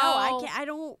I don't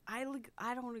know.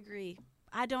 I don't agree.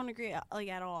 I don't agree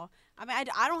at all. I mean,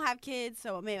 I don't have kids,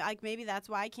 so maybe that's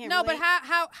why I can't. No, relate.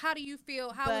 but how do you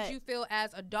feel? How would you feel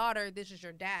as a daughter? This is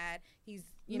your dad. He's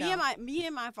me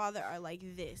and my father are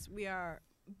like this. We are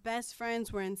best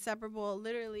friends. We're inseparable.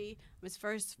 Literally, I was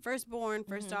firstborn,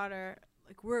 first daughter.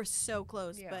 Like, we're so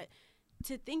close. Yeah. But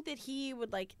to think that he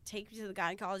would take me to the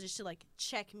gynecologist to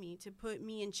check me, to put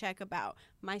me in check about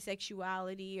my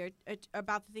sexuality or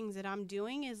about the things that I'm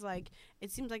doing is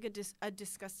it seems like a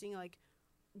disgusting,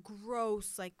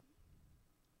 gross,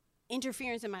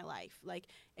 interference in my life.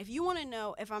 If you want to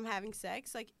know if I'm having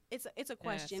sex, it's a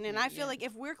question. And I feel like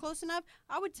if we're close enough,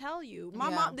 I would tell you. My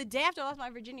mom, the day after I lost my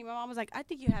virginity, my mom was like, I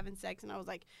think you're having sex. And I was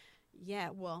like, yeah,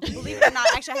 well, believe it or not,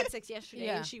 actually I had sex yesterday.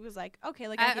 And she was like, okay,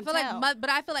 I can feel tell. But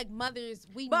I feel like mothers,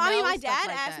 But I mean, my dad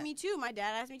asked me too.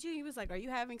 He was like, are you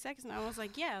having sex? And I was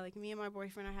like, yeah, me and my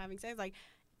boyfriend are having sex.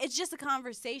 It's just a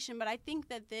conversation. But I think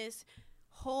that this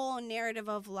whole narrative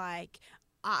of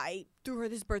I threw her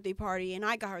this birthday party and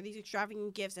I got her these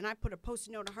extravagant gifts and I put a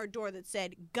post-it note on her door that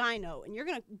said gyno, and you're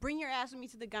going to bring your ass with me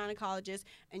to the gynecologist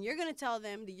and you're going to tell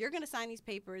them that you're going to sign these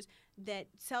papers that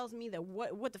tells me that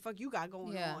what the fuck you got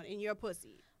going on in your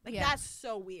pussy. That's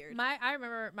so weird. I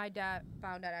remember my dad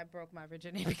found out I broke my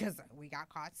virginity because we got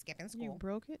caught skipping school. You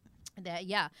broke it?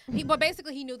 But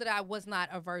basically he knew that I was not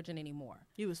a virgin anymore.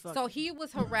 He was fucking. So he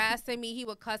was harassing me. He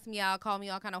would cuss me out, call me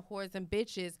all kind of whores and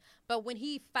bitches. But when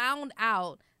he found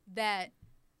out that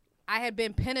I had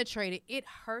been penetrated, it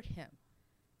hurt him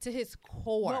to his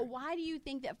core. But why do you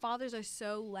think that fathers are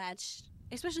so latched,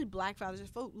 especially black fathers, are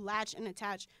so latched and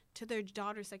attached to their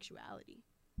daughter's sexuality?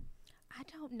 I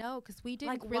don't know, because we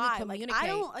didn't really communicate. I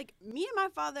don't, me and my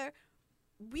father,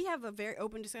 we have a very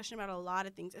open discussion about a lot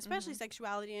of things, especially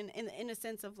sexuality and in a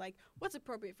sense of what's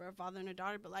appropriate for a father and a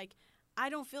daughter. But I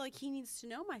don't feel like he needs to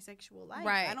know my sexual life.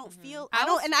 Right. I don't feel. I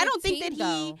don't think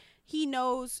that he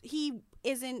knows. He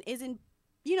isn't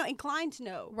inclined to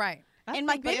know. Right. And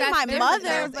maybe my mother,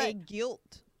 there's a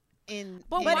guilt.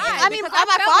 But why? I mean, my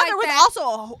father was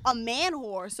also a man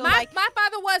whore. So my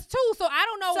father was too. So I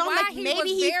don't know why maybe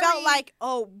he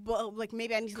felt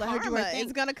maybe I need to let her do her thing.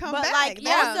 It's gonna come but back.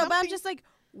 But I'm just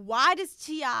why does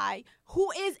T.I., who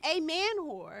is a man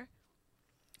whore,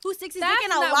 who sticks his dick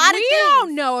in a lot of things? We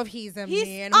don't know if he's a man whore.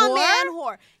 He's a man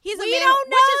whore. We don't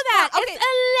know that. It's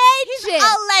alleged. He's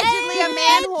allegedly a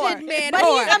man whore. But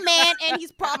whore. he's a man and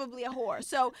he's probably a whore.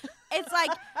 So it's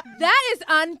that is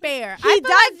unfair. He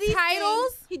does these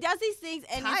titles. He does these things,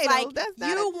 and Titles, it's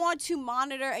you want to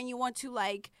monitor and you want to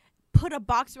put a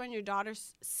box around your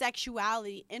daughter's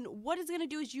sexuality. And what it's gonna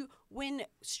do is when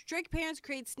strict parents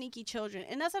create sneaky children,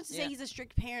 and that's not to say he's a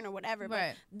strict parent or whatever,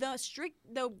 right. but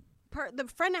the the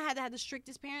friend I had the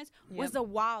strictest parents was the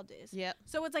wildest. Yep.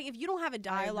 So it's like if you don't have a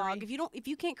dialogue, if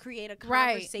you can't create a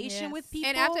Right. conversation with people,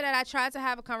 And after that, I tried to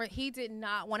have a conversation. He did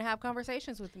not want to have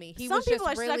conversations with me. He some was people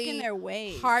just are really stuck in their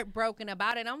ways. heartbroken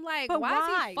about it. I'm like, But why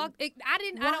why? is he fucked? I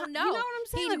Why? don't know. You know what I'm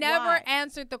saying? He Like, never why?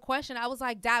 answered the question. I was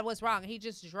like, Dad, what's wrong? He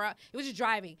just it was just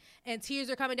driving, and tears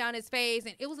are coming down his face,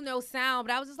 and it was no sound.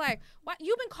 But I was just like, what?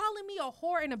 You've been calling me a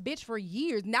whore and a bitch for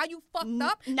years. Now you fucked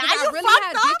up. Now I you really fucked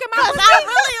had up. dick in my 'Cause pussy?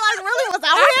 I really was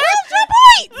out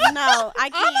here. No, I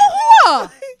I'm can't. a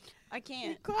whore. I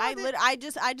can't. called I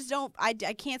just don't. I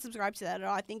can't subscribe to that at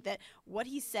all. I think that what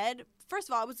he said, first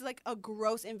of all, it was like a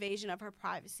gross invasion of her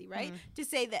privacy, right? To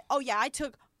say that, oh yeah, I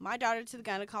took my daughter to the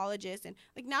gynecologist, and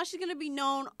like now she's gonna be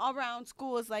known around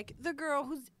school as like the girl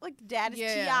who's like dad is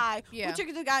Ti, who took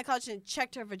her to the gynecologist and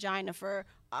checked her vagina for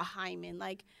a hymen.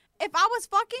 Like if I was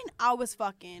fucking, I was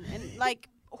fucking, and like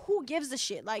who gives a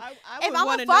shit? Like I if would I'm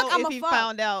want a to fuck, know I'm if a he fuck.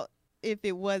 found out if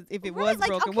it was Right, broken.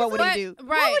 like, okay, What would so he do?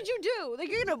 Right. What would you do? Like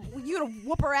you're gonna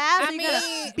whoop her ass? I Or you're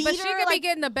gonna beat but she her? could be Like,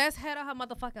 getting the best head of her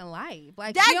motherfucking life.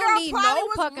 Like That she don't girl need probably no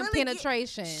was fucking really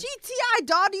penetration. she Ti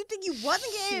dog. Do you think you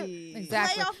wasn't getting Shit.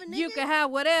 Exactly. play off a nigga? You can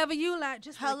have whatever you like.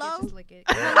 Just Hello? lick it.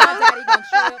 Hello, daddy gonna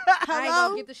trip. I ain't Hello?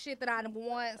 gonna get the shit that I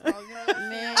want. So, you know what I'm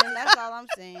Man, saying? that's all I'm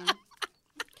saying.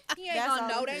 He ain't That's gonna all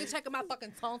know. I'm They saying. ain't checking my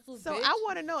fucking tonsils, So bitch. I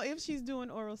want to know if she's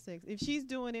doing oral sex. If she's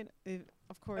doing it,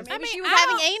 of course. Maybe mean, she was I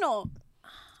having don't- anal.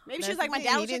 Maybe she was That's like, my the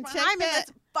dad thing, was he check didn't my check hymen. that.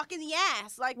 That's fucking the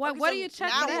ass. Like, What- okay, what so do you check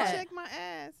now for I what? that? check my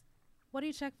ass What do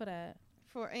you check for that?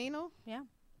 for anal. Yeah.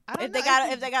 I don't If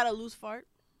know they got a loose fart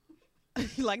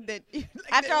like that. Like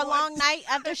after that a one- long night,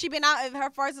 after she been out, if her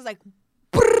farts is like,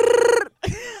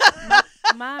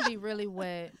 Mine be really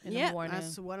wet in the morning.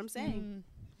 that's what I'm saying.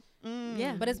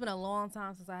 Yeah. But it's been a long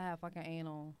time since I had fucking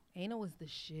anal. Anal was the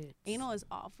shit. Anal is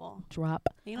awful. Drop.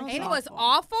 Anal Anal is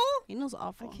awful? Anal's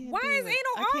awful. I can't Why do is it. anal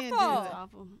I can't do awful? it. It's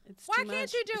awful. It's Why too can't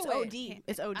much. you do it's it? OD.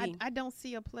 It's OD. I don't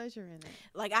see a pleasure in it.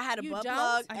 Like I had a You butt don't?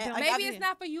 plug. I and, don't. like, Maybe I- it's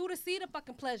not for you to see the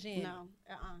fucking pleasure in. No.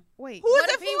 Wait. Who is What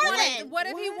it if he for wanted? then? What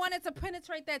if he What? wanted to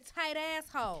penetrate that tight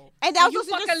asshole? And that was you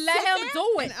supposed to fucking just let sit him there?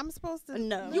 do it. And I'm supposed to.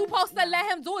 No. You supposed to let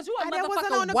him do it. You a That wasn't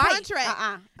motherfucking on the wife.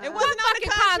 contract. It What wasn't on the fucking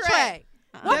contract.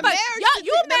 What The fuck- marriage Y'all,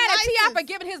 you certificate, the mad at T.I. for license.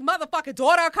 giving his motherfucking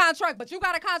daughter a contract, but you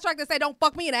got a contract that say don't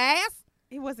fuck me in the ass?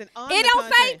 It wasn't on It the don't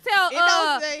say contract. till, It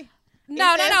don't say.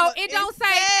 No. says- It don't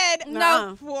say. said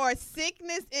No. for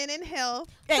sickness and in health.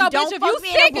 And So, don't bitch, if fuck you me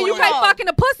in a sick and you booty can't hole. fuck in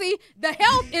the pussy, the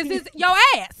health is your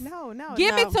ass. No.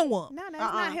 Give no. it to him. No, that's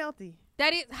not healthy.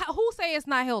 That is who say it's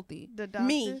not healthy? The doctors.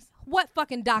 Me. What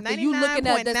fucking doctor you looking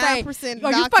at to say? 99.9% Yo,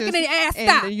 you fucking in the ass in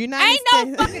stop. the United Ain't no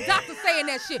States. fucking doctor saying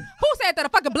that shit. Who said that? A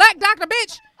fucking black doctor,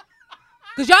 bitch?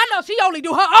 Cause y'all know she only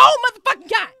do her own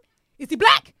motherfucking kind. Is he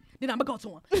black? Then I'ma go to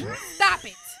him. Stop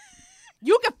it.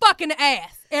 You can fuck in the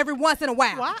ass every once in a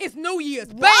while. Why? It's New Year's.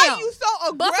 Bam. Why are you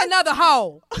so Bust aggressive? another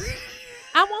hole.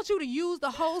 I want you to use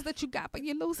the holes that you got, but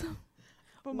you lose them.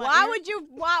 For my Why ear? would you?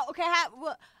 Wow. Okay.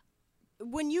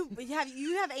 When you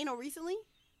have anal recently?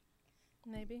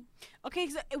 Maybe. Okay,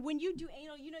 so when you do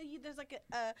anal, there's like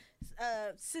a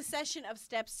succession of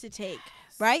steps to take,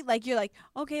 right? Like you're like,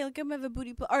 okay, look, I'm gonna have a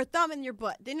booty plug or a thumb in your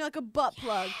butt. Then you're like a butt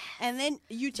plug, and then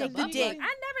you take the Butt dick. plug.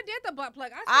 I never did the butt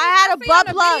plug. I had a see butt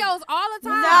on the plug. videos all the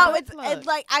time. No, butt it's plug.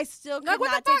 like I still could Like, what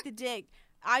the not take fuck? the dick.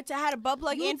 I had a butt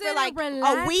plug You in for didn't like a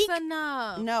relax week.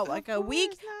 enough. No, like a course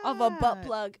week of a butt not.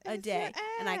 plug a It's day, your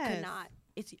and I could ass. not.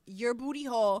 It's your booty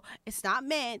hole. It's not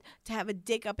meant to have a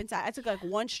dick up inside. I took like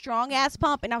one strong ass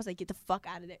pump, and I was like, "Get the fuck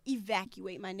out of there!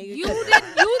 Evacuate, my nigga." You 'cause didn't.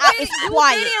 it's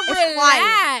quiet. You didn't It's quiet.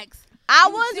 relax. I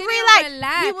You was didn't relaxed.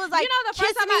 relax. He was like, You know the first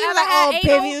kissing time me, I he was ever like, had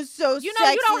 "Oh, anal, baby, you're so You know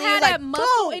sexy." you don't And he have was that like,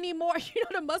 muscle "Boom." anymore. You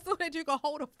know the muscle that you can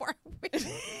hold a fart with.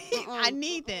 I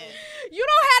need that. You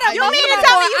don't have that You don't muscle mean to anymore.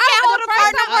 tell me you can't hold a The first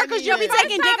fart no time- more because you'll be First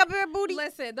taking dick up your booty?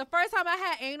 Listen, the first time I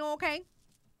had anal, okay,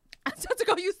 I tried to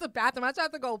go use the bathroom. I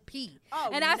tried to go pee. Oh,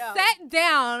 and I no. sat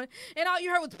down, and all you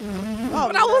heard was, Oh,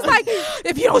 and I was no. like,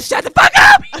 if you don't shut the fuck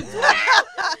up.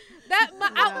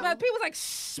 My people was like,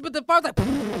 shh, but the fart was like,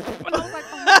 and I was like,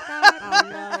 oh my God. Oh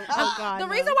no! Oh god! The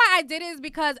no. reason why I did it is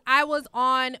because I was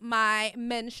on my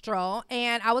menstrual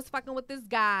and I was fucking with this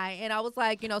guy and I was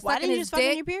like, Why sucking didn't you his just fuck in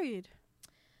dick. your period?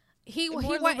 He More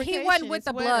wasn't lubrication, with it's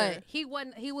the wetter. blood.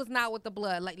 He was not with the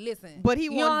blood. Like, listen. But he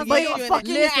You know wanted to what I'm get saying? you in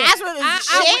fucking the Listen, ass with his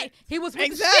I shit? went- he was with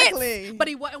Exactly. the shits, but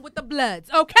he wasn't with the bloods.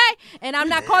 Okay, and I'm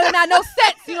not calling out no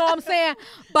sets. You know what I'm saying?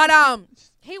 But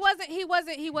he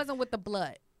wasn't with the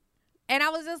blood. And I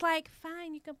was just like,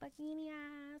 fine, you can fuck me in the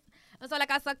ass. And so,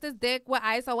 like, I sucked his dick with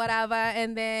ice or whatever.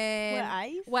 And then. With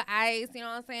ice? With ice, you know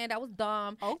what I'm saying? That was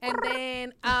dumb. Oh. And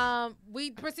then we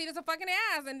proceeded to fucking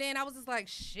ass. And then I was just like,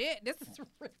 shit, this is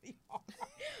really hard.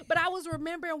 But I was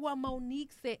remembering what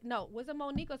Monique said. No, was it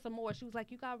Monique or some more? She was like,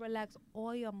 you got to relax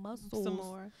all your muscles. Some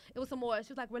more. It was some more. She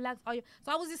was like, relax all your.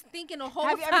 So I was just thinking the whole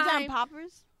Have time. you ever done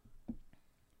poppers?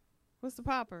 What's the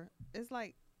popper? It's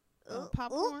like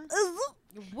popcorn.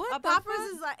 What A the poppers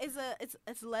fuck? is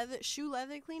it's leather shoe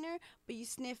leather cleaner, but you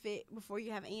sniff it before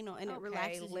you have anal and it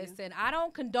relaxes you. Listen, I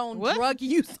don't condone What? drug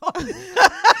use.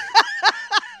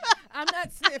 I'm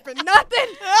not sniffing nothing.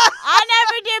 I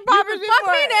never did You poppers can before.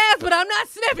 fuck me in the ass, but I'm not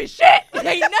sniffing shit.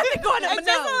 Ain't nothing going up my It's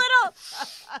just a nose. little.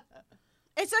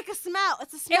 It's like a smell.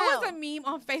 It's a It smell. was a meme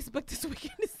on Facebook this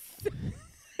weekend.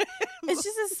 It's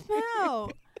just a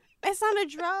smell. It's not a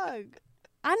drug.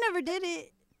 I never did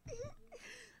it.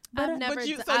 I've never.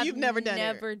 But I've you've never done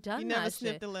never it. done You never that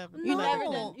sniffed shit. the leather. You No. never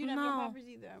done. You never No. done poppers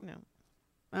either. No.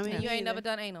 I mean, You ain't never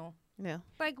done anal. No.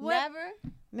 Like what? Never.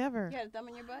 Never. You had a thumb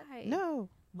in your butt. Right. No.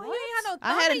 Why you ain't had no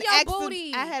I thumb had in an your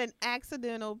booty? I had an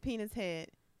accidental penis head,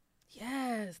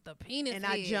 Yes, the penis. and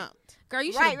I head. jumped. Girl,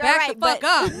 you should Right, have backed right, the fuck but-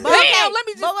 up. but Bam, okay, let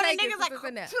me just but when a take nigga's this, like, this,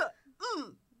 and that.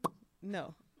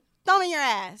 No. thumb in your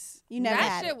ass. You never that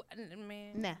had shit, it.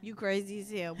 man. Nah. You crazy as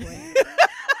hell, boy.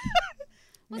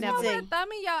 What's Never. wrong with a thumb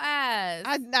in your ass?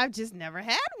 I've just never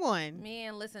had one.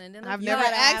 Man, listen, and then I've them never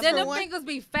fingers- asked Then for them one. fingers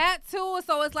be fat too,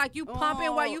 so it's like you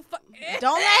pumping while you.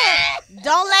 Don't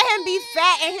let him be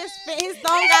fat and his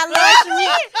thumb got large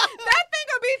meat. That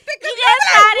finger be thick as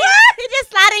He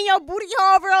just slide in your booty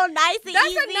hole real nice and That's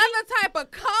easy. another type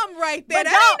of cum right there.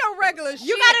 But That ain't no regular shit.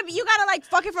 You gotta like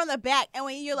fuck it from the back, and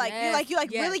when you're like Yes, you yes.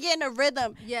 really get in a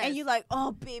rhythm, Yes. and you like,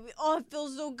 oh baby, oh it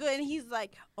feels so good, and he's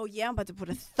like, oh yeah, I'm about to put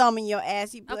a thumb in your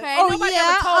ass. He be Okay, like, oh nobody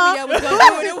yeah, ever told me that was gonna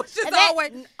do it. It was just and then,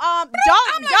 always. don't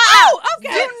oh,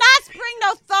 okay. do not spring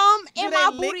no thumb Do in they my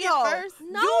lick booty it hole. first?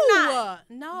 No, Do not.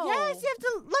 no. Yes, you have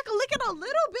to lick it a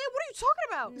little bit. What are you talking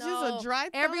about? It's just a dry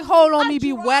Every thumb? hole on A me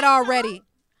be dry wet thumb? already.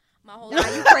 My holes,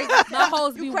 Nah, you crazy. my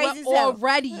holes You be crazy wet as hell.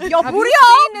 already. Your Have booty you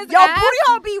hole, seen this your ass? booty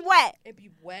hole be wet. It be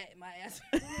wet in my ass.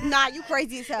 Nah, you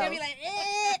crazy as hell. It be like,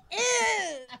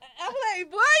 I'm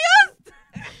like, boy,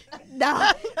 you.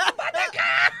 Nah.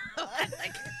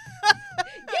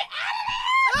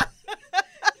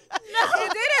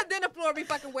 And then the floor be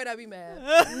fucking wet. I be mad.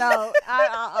 No,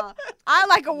 I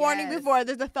like a warning Yes. before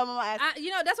there's a thumb on my ass.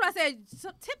 That's why I said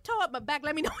tiptoe up my back.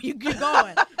 Let me know you get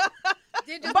going.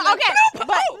 Then just But be like, okay, "Bloop,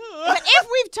 but oh." if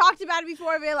we've talked about it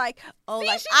before, we're like, oh, See,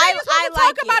 like she I just want to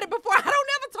like talk about it before. I don't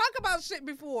never talk about shit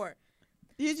before.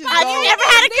 You just Have go. you never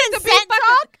had a Needs to be consent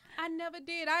fucking- talk? I never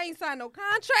did. I ain't signed no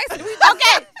contracts.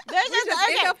 Okay, there's We just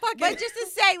end okay, up fucking- but just to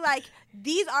say, like,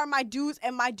 these are my do's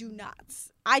and my do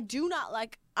nots. I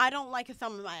don't like a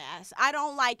thumb in my ass. I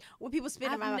don't like when people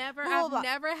spit in my mouth. Blah, blah, blah. I've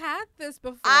never had this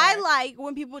before. I like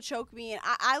when people choke me, and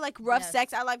I like rough Yes.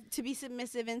 sex. I like to be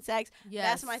submissive in sex. Yes.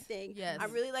 That's my thing. Yes. I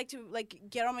really like to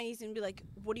get on my knees and be like,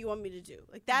 "What do you want me to do?"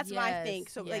 Like that's my Yes, thing.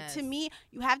 So yes. to me,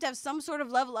 you have to have some sort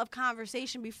of level of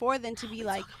conversation before then to be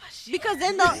like, because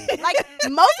then most of these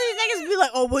niggas be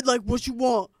like, "Oh, what you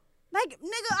want?" Like,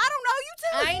 nigga, I don't know. You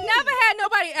tell I ain't me. never had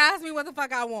nobody ask me what the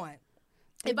fuck I want.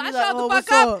 If Be I like, shut "Oh, the what's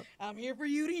fuck up, up?" I'm here for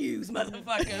you to use,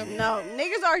 motherfucker. No,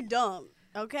 niggas are dumb.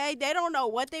 Okay, they don't know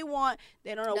what they want.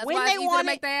 They don't know That's when why they it's easy to want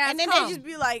make it, their ass and then come. they just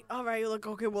be like, "All right, look,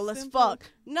 okay, well, let's Simple. fuck."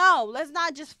 No, let's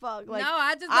not just fuck. Like, no,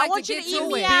 I just I like want to you get to eat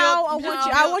to me it. out. I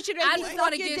No, want you to I make me just suck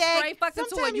want to your get dick. straight fucking to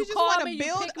Sometimes it. you You just call wanna me, you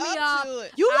build pick me up up. to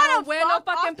it. You I want don't to wear no fuck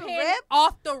fucking off the pants rip?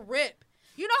 off the rip.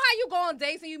 You know how you go on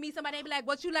dates and you meet somebody, they be like,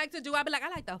 "What you like to do?" I be like, "I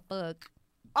like to fuck."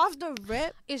 Off the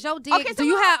rip. Is your dick? Okay, so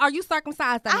Are you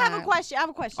circumcised? Or I have a not? question.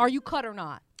 Are you cut or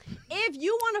not? If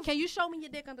you want to, Can you show me your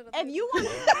dick under the? if you want,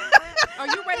 Are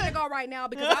you ready to go right now?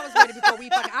 Because I was ready before we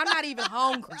fucking. I'm not even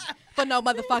hungry for no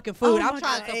motherfucking food. Oh I'm my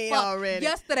trying God, to I ate fuck already.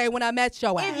 yesterday when I met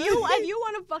your ass. if you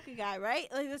want to fuck a guy, right?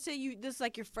 Like, let's say this is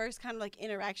like your first kind of like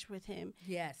interaction with him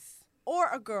Yes. or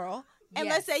a girl. And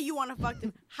let's Yes. say you want to fuck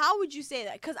them. How would you say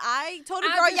that? Because I told a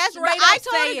I girl just yesterday. straight I up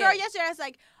told say a girl it. yesterday. I was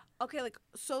like, okay, like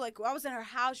so, like I was in her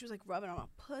house. She was like rubbing on my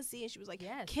pussy, and she was like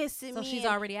Yes. kissing So me. she's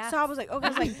and already asked. So I was like, okay, I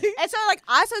was like, and so like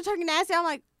I started talking nasty. I'm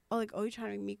like, oh, you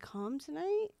trying to make me come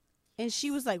tonight? And she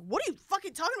was like, what are you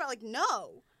fucking talking about? Like,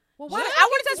 no. Well, She why was like, did I you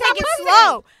wanted to kiss take my it pussy?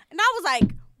 slow, and I was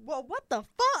like, well, what the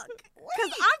fuck?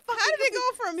 Because I'm fucking. How did it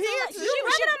go from here like, to? She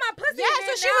rubbing on my pussy. Yeah, and so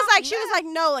then she was now- like,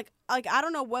 no, like I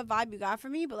don't know what vibe you got for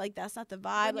me, but like that's not the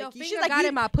vibe. When your Like she's finger like, got you,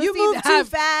 in my you pussy, move too I've-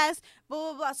 fast, blah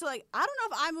blah blah. So like, I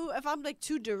don't know if I'm like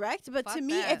too direct, but Fuck to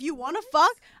me, that. if you want to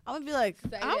fuck, I'm gonna be like,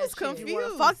 Say I that was shit. confused. you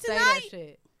wanna fuck Say tonight? that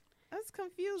shit. That's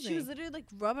confusing. She was literally like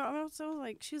rubbing on it. So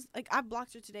like she was like, I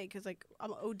blocked her today because like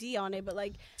I'm OD on it. But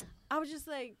like, I was just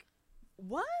like,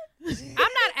 what? I'm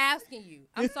not asking you.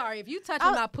 I'm sorry if you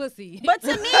touching my pussy. But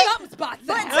to me, something's about but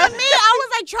that. to me, I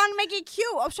was like trying to make it cute.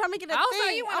 I was trying to make it a I was thing.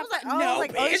 like, you I was like, no,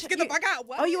 like, bitch, get the fuck out.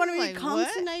 What? Oh, you want me to Like, come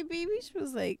what? tonight, baby? She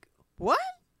was like, what?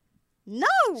 No.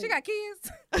 She got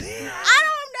kids. I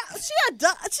don't know.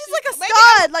 She's like a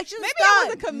stud. Like she's Maybe a stud. it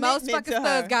was a commitment Most fucking to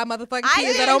studs her. got motherfucking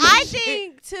kids. I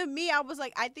think to me, I was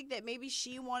like, I think that maybe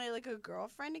she wanted like a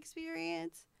girlfriend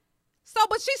experience. So,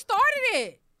 but she started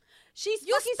it. You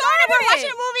You fucking started We're it.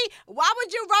 watching a movie. Why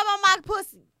would you rub on my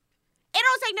pussy? It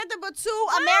don't take nothing but two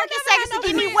American never had seconds no to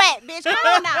get me friends. wet, bitch.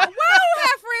 Come on now. Why do I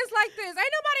have friends like this?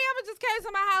 Ain't nobody ever just came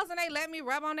to my house and they let me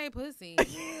rub on their pussy. I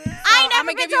ain't never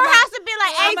I'ma been give to you her my- house and be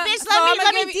like, hey, I'ma- bitch, so let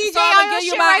I'ma me give DJ you- so on I'ma your give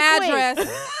you shit my right address.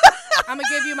 quick. I'm gonna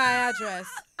give you my address.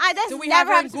 That's Do we have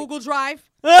never her in happened to me. Google Drive?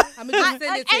 I'm gonna just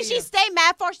send it to And she you. stayed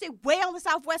mad far. She stayed way on the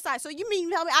southwest side. So you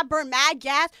mean tell me I burned mad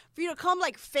gas for you to come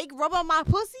like fake rub on my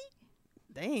pussy?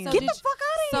 Damn. So Get did the fuck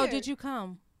out of here. So did you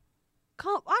come?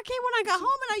 Come. I came when I got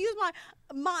home and I used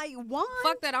my wine.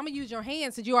 Fuck that. I'm gonna use your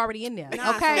hands since you already in there.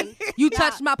 Nah, Okay? son. You Nah.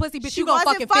 touched my pussy, but She you gonna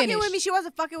wasn't fucking finish. with me. She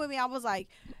wasn't fucking with me. I was like,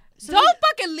 so Don't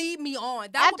fucking lead me on.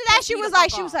 That after would that piss she me was the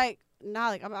like, fuck off. nah,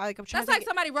 I'm trying That's to like get-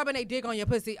 somebody rubbing their dick on your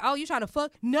pussy. Oh, you trying to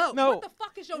fuck? No. No. What the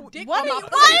fuck is your dick What on are my you-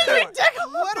 pussy? why are you for? dick-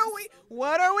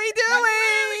 What are we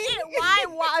doing?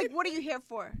 Why? What are you here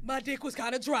for? My dick was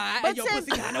kind of dry But and your since-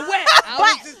 pussy kind of wet. I But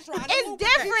was just trying to it's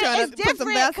lubricate. different. Trying to It's put some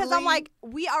different because I'm Vaseline. like,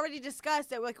 we already discussed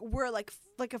that like we're like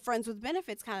a friends with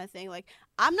benefits kind of thing. Like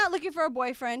I'm not looking for a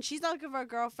boyfriend. She's not looking for a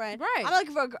girlfriend. Right. I'm not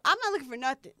looking for. I'm not looking for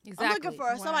nothing. I'm looking Exactly.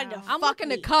 for somebody to. I'm fuck looking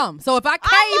me. to come. So if I I'm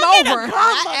came looking over, to come,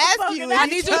 I asked motherfucker. you, I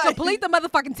That's need you to it. complete the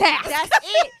motherfucking task. That's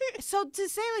it. So to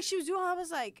say like she was doing, I was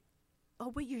like, oh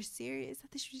wait, you're serious? I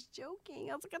thought she was joking.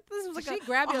 I was like, this was like She a,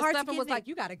 grabbed a your hard stuff to and get was thing. like,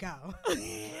 you gotta go.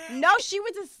 No, she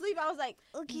went to sleep. I was like,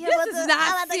 okay, This is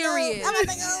not serious. I'm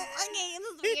about to go. Okay,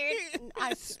 this is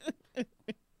weird.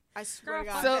 I swear Girl,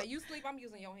 to fuck God. that. You sleep, I'm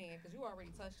using your hand because you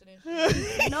already touched it and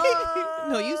shit. No.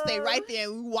 No, you stay right there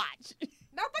and watch.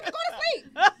 No, fucking go to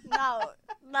sleep.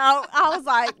 No. I was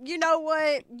like, you know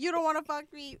what? You don't want to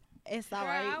fuck me. It's all Girl,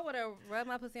 I right. would have rubbed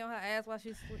my pussy on her ass while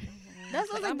she's sleeping.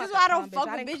 That's what I was like, I'm this is about why I to don't come, fuck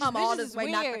bitch. with I didn't bitches. come all Bitches this is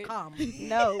way not to weird. come.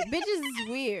 No, bitches is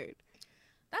weird.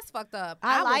 That's fucked up.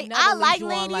 I would never I lead like you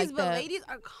on ladies, like but that. ladies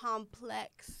are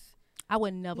complex. I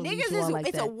would never lead Niggas you on is like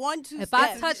it's that. a 1-2 If step.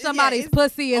 I touch somebody's it's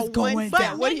pussy, a it's going one- but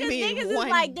down. What do niggas, you mean, niggas is one-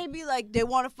 like they be like they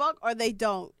want to fuck or they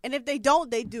don't, and if they don't,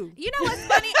 they do. You know what's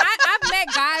funny? I've met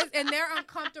guys and they're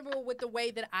uncomfortable with the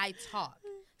way that I talk.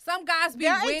 Some guys be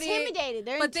They're with intimidated.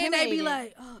 They're but then they be intimidated.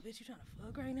 like, "Oh, bitch, you trying to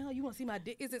fuck right now? You want to see my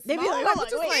dick? Is it They small?" be like, I'm oh,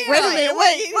 what you wait, saying? wait a minute,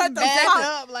 wait, What the back fuck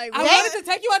up. up? Like, I what? wanted to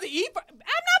take you out to eat. I'm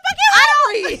not fucking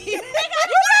hungry. You got a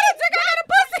dick, I got a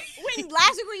pussy. When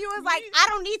last week when you was like, I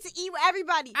don't need to eat with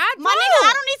everybody. I My do. nigga,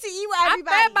 I don't need to eat with I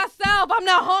everybody. fed myself. I'm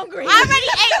not hungry. I already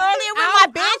ate earlier with my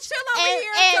bitch. I'll chill over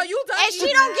here until you done and she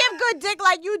eating. don't give good dick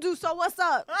like you do. So what's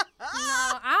up? No,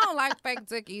 I don't like fake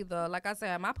dick either. Like I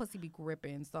said, my pussy be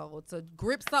gripping. So to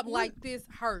grip something like this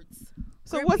hurts.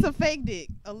 So what's a fake dick?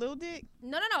 A little dick?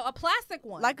 No, a plastic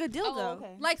one. Like a dildo. Oh,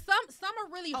 okay. Like some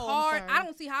are really Oh, I'm hard. sorry. I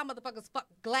don't see how motherfuckers fuck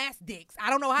glass dicks. I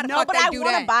don't know how the No, fuck but they I do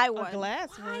want to that. buy A one. glass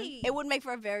one? Why? It would make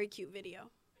for a very cute video.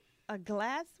 A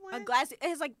glass one? A glass.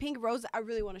 It's like pink roses. I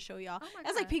really want to show y'all. Oh my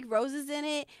It's like God. pink roses in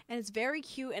it, and it's very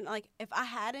cute. And like, if I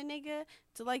had a nigga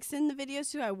to like send the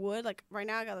videos to, I would. Like right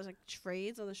now, I got like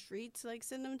trades on the street to like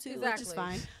send them to, which is Exactly.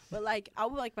 fine. But like, I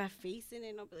would like my face in it,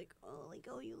 and I'll be like,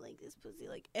 oh, you like this pussy?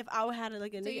 Like, if I would had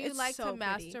like a nigga, Do you it's like so to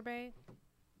pretty. masturbate?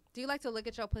 Do you like to look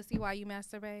at your pussy while you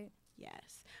masturbate?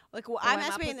 Yes. Like, well, The I way my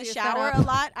masturbate in the pussy is set shower up. a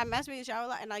lot. I masturbate in the shower a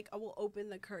lot, and like I will open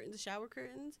the curtains, the shower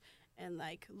curtains, and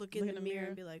like look in the mirror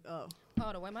and be like, oh,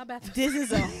 Oh, the way my bathroom. this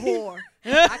is a whore.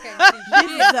 I can't see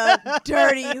This shit. is a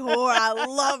dirty whore. I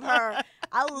love her.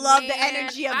 I love the Man,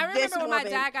 energy of I remember this when woman. my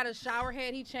dad got a shower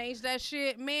head, he changed that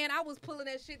shit. Man, I was pulling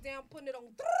that shit down, putting it on.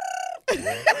 I was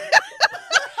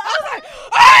like,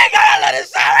 I ain't gotta let it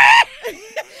shower.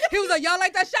 He was like, y'all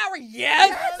like that shower? Yes,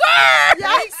 sir.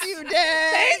 Thank you,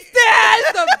 Dad. Thanks, Dad.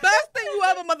 It's the best thing you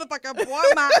ever motherfucker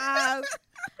brought my eyes.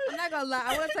 I'm not gonna lie.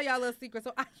 I want to tell y'all a little secret.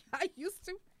 So I used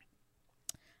to.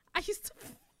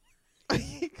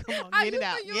 Come on, I get it used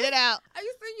out. to use- Get it out. I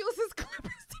used to use his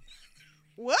clippers.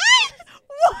 What?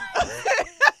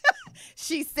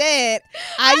 She said,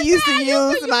 I used to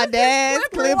use my dad's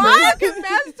clippers. Why to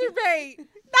masturbate?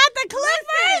 Not the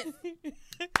clippers.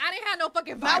 I didn't have no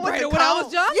fucking Not with the vibrator when I was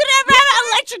comb. young. You never had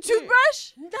an electric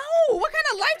toothbrush? No. What kind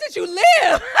of life did you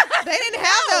live? They didn't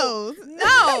have those.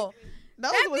 No.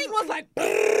 Those That was, thing was like,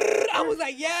 I was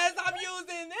like, yes, I'm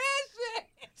using this shit.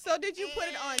 so did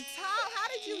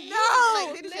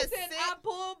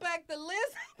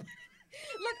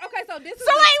so this is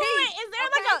So the wait, teeth. is there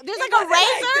like a there's It like a wasn't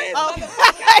like razor? this, Okay.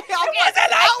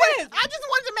 I just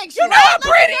wanted to make sure. You know I'm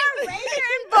pretty. Is there a razor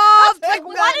involved? Like, It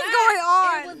was what is not. going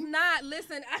on? It was not.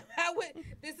 Listen, I would.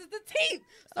 This is the teeth.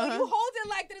 So you hold it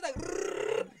like this, like.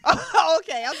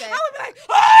 Okay. I would be like, oh my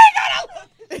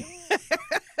god!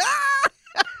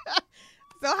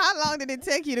 So how long did it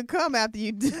take you to come after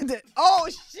you did it? Oh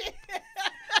shit!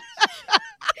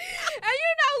 And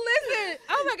listen.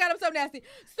 Oh my god, I'm so nasty.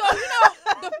 So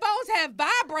the phones have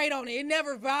vibrate on it. It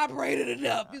never vibrated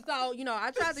enough. So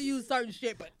I tried to use certain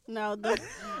shit, but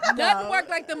Nothing worked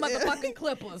like the motherfucking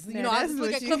clippers. Now, I that's just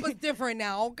look what at you- clippers different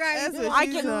now. Okay. That's what I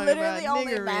you can talking literally about.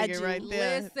 only Nigga rigging imagine. right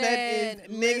there. Listen, That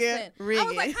is nigga rigging. I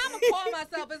was like, how am I call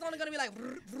myself? It's only gonna be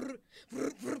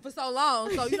like for so long.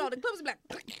 So the clippers be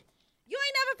like. You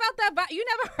ain't never felt that you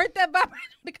never heard that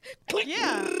vibration.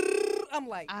 Yeah. I'm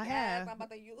like, I yes, have. I'm about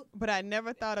to use. But I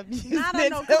never thought of using Not on it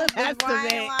no to clippers.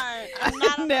 masturbate. I'm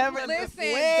not on no Never. clippers.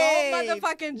 Listen, Wait. don't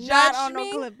motherfucking judge Not on me.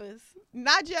 no clippers.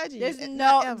 Not judging. There's you. no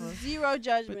Not ever. zero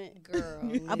judgment. Girl.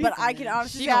 But I can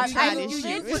honestly She say gonna I try this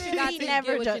shit. literally Got to never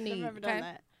get what done you need, never done okay?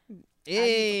 that.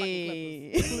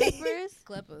 Hey. Clippers.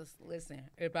 Clippers, listen.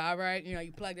 If all right,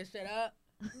 you plug this shit up.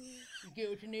 You get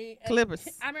what you need. Clippers.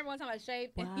 I remember one time I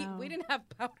shaved and Wow. we didn't have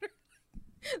powder.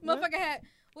 Motherfucker had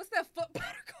what's that foot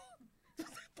powder called?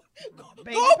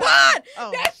 Baby Go powder. on!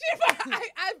 Oh. That shit.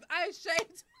 I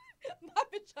shaved my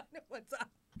vagina one time.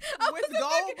 I With was a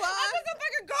Gold fucking- Bond? I was a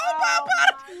fucking Gold Bond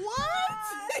powder.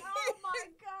 What? Oh my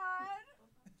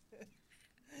god.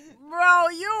 Bro,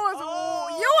 you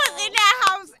was in that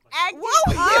house acting What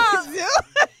were up. you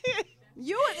doing?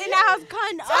 You was in that house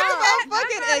cutting Talk up. about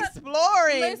fucking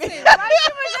exploring. Listen, Like,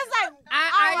 she was just like, I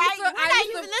alright, used to- we're I not used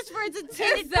to- using this for its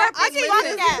intended Exactly. purpose. I Fuck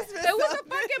can that. use this It was a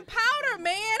fucking powder,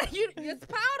 man. It's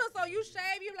powder, so you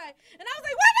shave, you like, and I was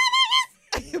like,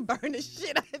 what the Burn the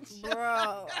shit out of you.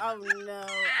 Bro, oh no.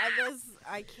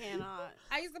 I cannot.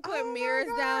 I used to put Oh my mirrors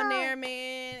down God. there,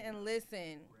 man, and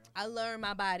listen. I learned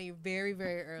my body very,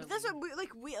 very early. But that's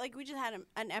what we just had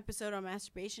an episode on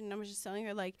masturbation, and I was just telling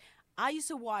her, like, I used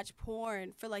to watch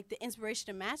porn for, like, the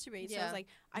inspiration to masturbate. So I Yeah. was like,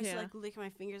 I used to, Yeah. like, lick my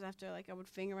fingers after, like, I would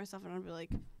finger myself, and I'd be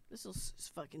like, this is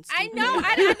fucking I stupid. know.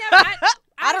 I never.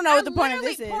 I don't know what the point of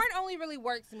literally- this is. Porn only really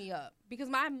works me up because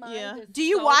my mind Yeah. is Do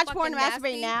you so watch fucking porn and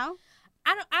masturbate nasty. now?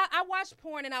 I don't. I watch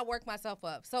porn and I work myself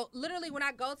up. So literally, when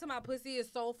I go to my pussy is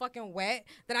so fucking wet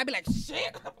that I be like,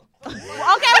 shit. Okay,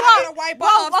 I gotta wipe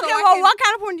off so I can- what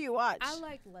kind of porn do you watch? I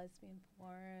like lesbian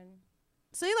porn.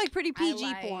 So you like pretty PG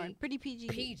like porn, pretty PG.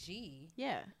 PG.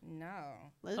 Yeah, No.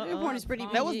 lesbian porn is pretty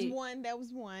PG. That was one. That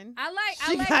was one. I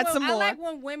She got some more. like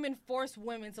when women force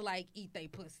women to like eat their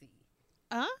pussy.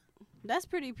 Huh? That's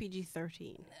pretty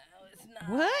PG-13. No, it's not.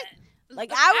 What? Like,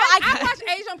 I watch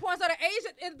Asian porn, so the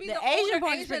Asian it'd be The the, Asian older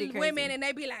porn is pretty Asian women, crazy. and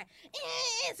they be like,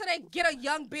 so they get a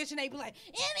young bitch and they be like,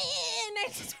 and they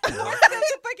just force them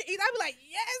to fucking eat. I be like,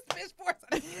 yes, bitch, force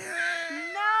them.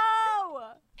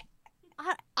 No.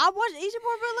 I watch Asian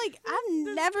porn, but like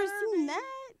I've never seen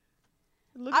that.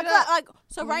 Look I it thought up. like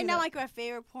so Look right it now up. like my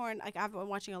favorite porn like I've been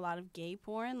watching a lot of gay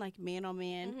porn like man on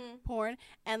man Mhm. porn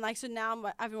and like so now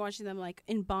I've been watching them like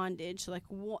in bondage so like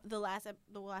the last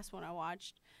one I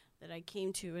watched that I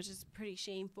came to was just pretty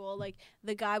shameful like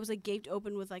the guy was like gaped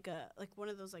open with like one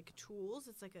of those like tools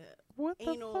it's like a What the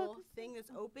anal fuck? thing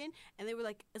that's open and they were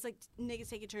like it's like niggas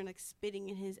take a turn like spitting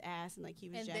in his ass and like he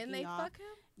was And jacking then they off. fuck him?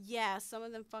 Yeah, some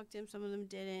of them fucked him, some of them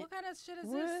didn't. What kind of shit is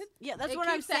What? this? Yeah, that's It what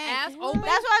I'm keeps the saying. ass That's open?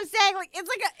 what I'm saying. Like it's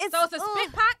like a So it's a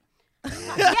spit pot?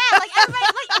 yeah, like everybody,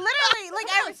 like literally, like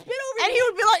Wow, spit over and he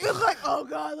would be like, oh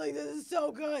god, like this is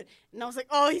so good, and I was like,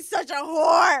 oh, he's such a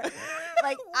whore.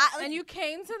 like And you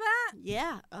came to that?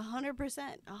 yeah, 100%,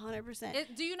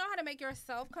 100%. Do you know how to make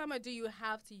yourself come, or do you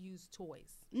have to use toys?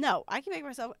 No, I can make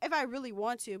myself if I really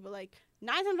want to, but like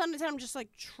 9 times out of 10, I'm just like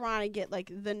trying to get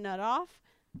like the nut off,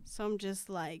 so I'm just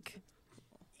like,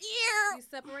 You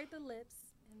separate the lips,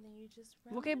 and then you just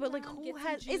run okay, but like around, who get some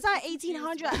has? juice, It's not get some juice.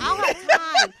 1800. I don't have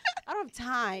time. I don't have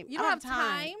time. You I don't have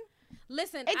time?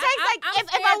 Listen, It takes, like, I'm if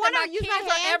scared I that wanna my use my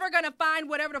kids are hands- ever gonna find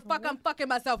whatever the fuck I'm fucking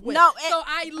myself with. No, so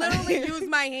I literally use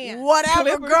my hand. Whatever,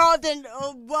 Clippers. girl. Then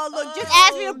well, look, just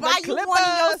ask me to the buy you one of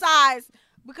your Clippers. size.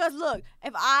 Because look,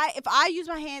 if I use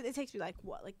my hands, it takes me like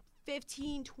what, like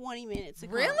 15, 20 minutes. To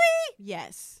come. Really?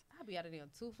 Yes. I'll be out of there in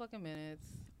 2 fucking minutes.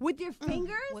 With your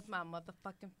fingers. With my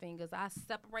motherfucking fingers, I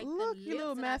separate Look, the lips. you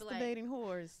little and I be like, masturbating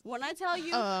whores. When I tell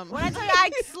you, Um.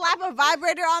 I slap a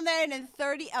vibrator on there and in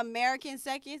 30 American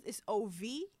seconds, it's OV.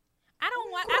 I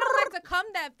don't like to come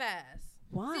that fast.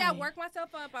 Why? See, I work myself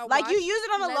up. I Like watch you use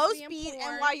it on a low lesbian speed,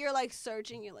 porn. and while you're like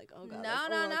searching, you're like, oh god, No, like,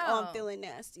 no, oh, like, no. oh, I'm feeling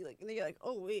nasty. Like, and then you're like,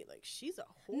 oh wait, like she's a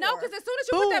whore. No, because as soon as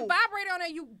you put that Boom. vibrator on there,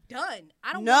 you done.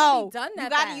 I don't want No, to be done that you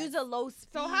gotta fast. use a low speed.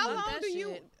 So how Fuck long that do you?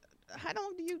 shit. How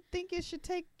long do you think it should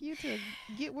take you to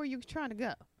get where you're trying to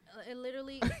go? It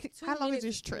literally 2 How long is minutes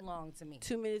this is trip? too long to me.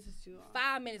 2 minutes is too long.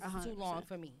 5 minutes is too 100%. long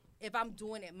for me if I'm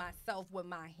doing it myself with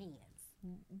my hands.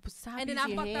 Stop And then I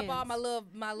using your fucked up all hands.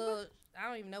 my little. I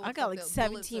don't even know. What I got, the like, fuck the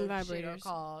bullets 17 or shit are vibrators.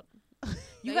 called. You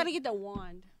They- gotta get the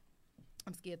wand.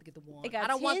 I'm scared to get the wand. It got I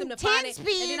don't want them to 10 find it,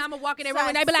 speeds, and then I'm gonna walk in their room size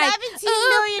and they be like, 17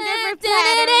 million different did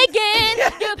it patterns."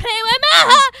 again. You play with my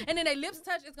heart, and then they lips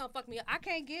touch. It's gonna fuck me up. I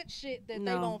can't get shit that they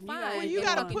No, gonna you find. gotta- Well, you and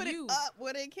gotta fucking put it use. up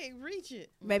where they can't reach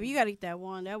it. Baby, you gotta get that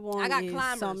wand. That wand I got is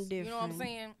climbers. something different. You know what I'm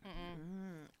saying?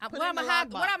 Mm-mm. Put Where it I'm in the gonna hide?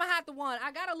 lockbox. What I'm gonna hide the one?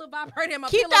 I got a little vibrator in my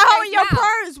Keep pillowcase that hoe in your now.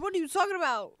 purse. What are you talking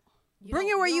about? You Bring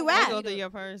don't- it where you don't want at. They me go to- through your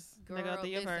purse. They go Girl, through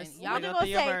your listen, purse. y'all What They you go through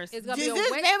gonna your say? purse. It's gonna Is be a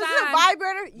this waste man, was it a time.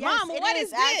 vibrator? Yes, Mama, it what is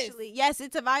is this? actually. Yes,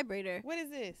 it's a vibrator. What is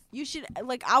this? You should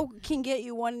like I can get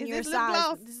you one in Is your this lip size.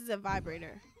 gloss? This is a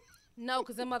vibrator. No,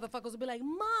 because them motherfuckers will be like,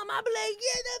 Mom, I be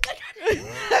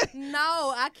like, yeah,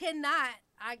 no, I cannot.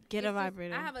 Get a it's just-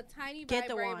 vibrator. I have a tiny Get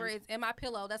the vibrator. wand. It's in my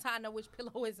pillow. That's how I know which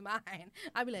pillow is mine.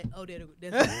 I be like, oh,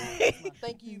 that's mine.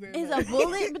 Thank you very It's much. a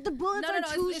bullet, but the bullets No, are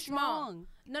it's- too it's small. strong.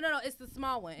 No, it's the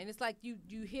small one, and it's like you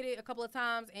hit it a couple of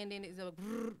times, and then it's a.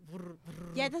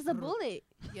 Yeah, that's a bullet.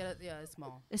 Yeah, it's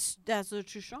small. That's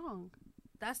too strong.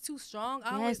 That's too strong.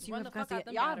 I always you run the have got fuck to out get.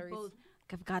 them Y'all batteries. both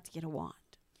have got to get a wand.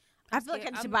 I feel like I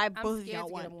scared- need to I'm- buy I'm both of scared y'all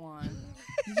to get one. a wand.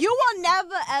 You will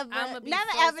never I'ma ever, be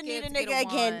never so ever need scared a to get nigga a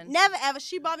again. wand. Never ever.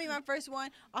 She bought me my first one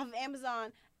off of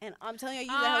Amazon, and I'm telling you, I use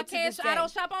that Oh, hoe I to can't. this I day.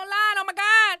 don't shop online. Oh my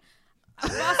god! I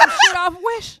bought some shit off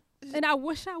Wish, and I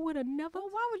wish I would have never. Well,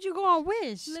 why would you go on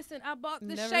Wish? Listen, I bought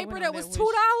this Never shaper went that on was that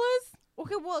 $2,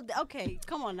 Okay, well, okay,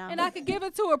 come on now. and I could give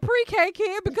it to a pre-K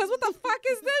kid because what the fuck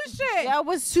is this shit? that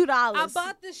was $2. I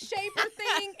bought this shaper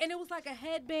thing, and it was like a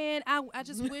headband. I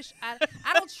just wish I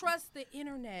don't trust the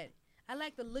internet. I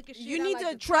like to look at shit. You I need like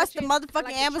to trust the touch it. I like motherfucking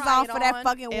to try Amazon it for that on.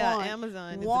 fucking Yeah, wand.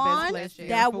 Amazon is Wand, the best place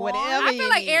that for wand. whatever I feel you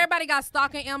like need. everybody got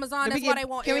stock in Amazon. Can we That's why get- they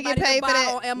want can we everybody get paid to for buy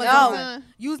that? on Amazon. No.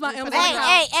 Use my For Amazon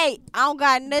that. account. Hey, I don't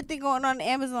got nothing going on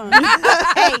Amazon.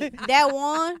 Hey, that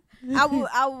one,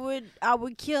 I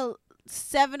would kill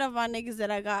 7 of my niggas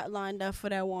that I got lined up for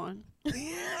that one.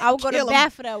 I would go to Kill 'em.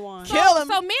 bat for that one. Kill 'em.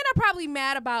 So men are probably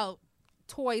mad about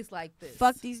toys like this.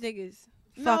 Fuck these niggas.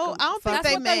 No, Fuck 'em. I don't Fuck think That's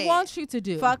they what they mad. want you to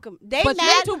do. Fuck them. They But mad.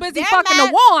 you're too busy They're fucking mad,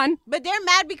 the wand. But they're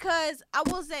mad because I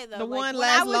will say though, The like, wand when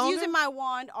I lasts was longer? using my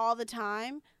wand all the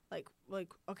time, like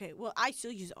okay, well I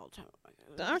still use it all the time.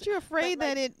 Aren't you afraid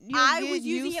But, like, that I get was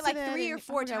using used it to like that 3 or and-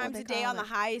 4 I forgot what times they a day call on the it.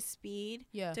 highest speed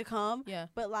Yeah. to come. Yeah.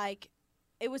 But like,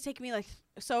 it would take me like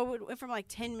so it went from like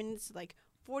 10 minutes to like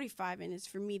 45 minutes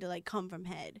for me to like come from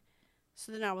head.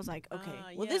 So then I was like, okay,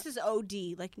 well yeah. this is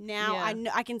OD. Like now Yeah. I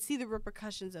know I can see the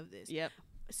repercussions of this. Yep.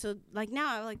 So like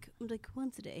now I'm like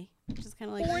once a day, just kind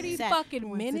of like 40 set. fucking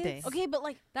Once a day. minutes. Okay, but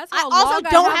like That's I how also long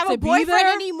don't I have a to be boyfriend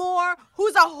there. anymore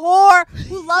who's a whore,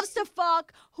 who loves to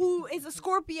fuck, who is a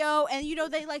Scorpio, and you know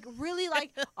they like really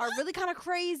like are really kind of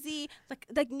crazy. Like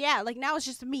yeah, like now it's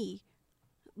just me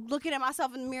looking at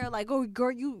myself in the mirror like, oh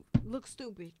girl, you look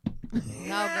stupid.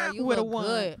 No, girl, you With a look wand.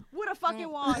 good. What a fucking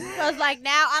wand. Because like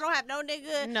now I don't have no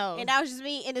nigga. No. And that was just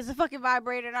me, and it's a fucking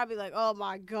vibrator, and I'll be like, oh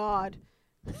my god,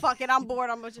 fuck it, I'm bored.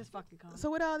 I'm gonna just fucking come.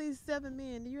 So with all these 7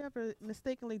 men, do you ever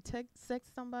mistakenly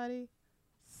sext somebody?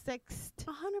 Sext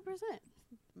 100%.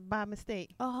 by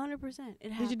mistake? 100%. It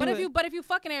Did happens. you But do if it? you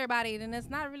fucking everybody, then it's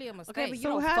not really a mistake. Okay, but you So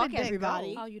don't how fuck did that go?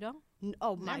 everybody. Oh, you don't?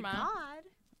 Oh my Never mind.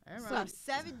 god. So have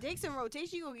 7 dicks in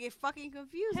rotation, you gonna get fucking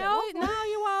confused. at Hell, what no, point?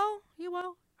 you won't. You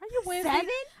won't. Are you Wednesday? 7?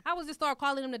 I was just start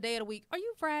calling them the day of the week. Are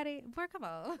you Friday? Boy, come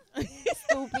on.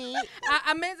 Stupid.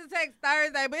 I meant to text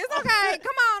Thursday, but it's okay.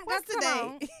 Come on. What's come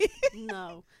on. today?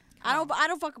 No. I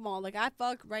don't fuck them all. Like I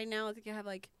fuck right now, I think I have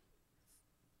like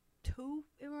 2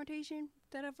 in rotation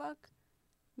that I fuck.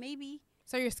 Maybe.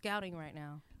 So you're scouting right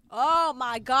now. Oh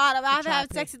my god, I haven't try had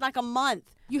pick. sex in like a month.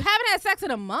 You haven't had sex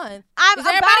in a month. I'm Is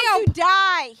about everybody to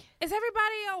die. Is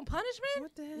everybody on punishment?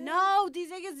 What the hell? No, these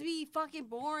niggas be fucking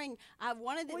boring. I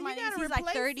wanted Well, my you niggas, gotta he's like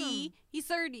replace 30. them. He's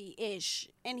 30-ish.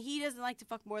 And he doesn't like to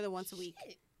fuck more than once a week.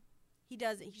 Shit. He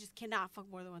doesn't. He just cannot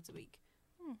fuck more than once a week.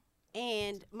 Hmm.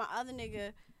 And my other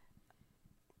nigga,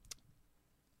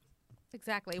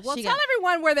 Exactly. Well, She tell got-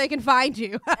 everyone where they can find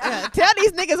you. Yeah, tell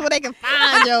these niggas where they can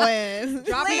find your ass.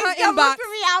 Drop in please her come inbox. look for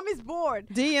me. I'm his board.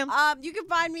 DM. You can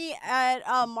find me at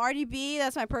Marty B.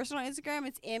 That's my personal Instagram.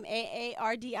 It's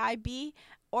MAARDIB.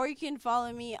 Or you can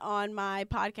follow me on my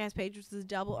podcast page, which is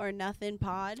Double or Nothin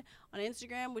Pod on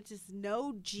Instagram, which is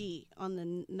no G on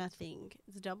the nothing.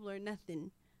 It's Double or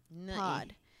Nothin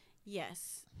Pod.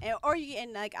 Yes. Or you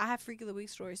and like I have Freak of the Week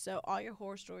stories, so all your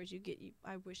horror stories you get,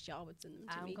 I wish y'all would send them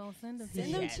to me. I'm gonna send them.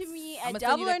 Send them to me at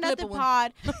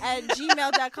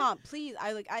doubleornothinpod@gmail.com. Please,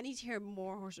 I need to hear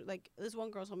more horror stories. Like this one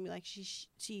girl told me like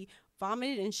she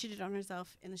vomited and shitted on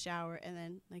herself in the shower, and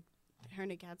then like her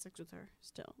nigga had sex with her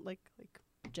still, like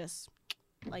just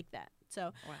like that.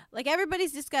 So like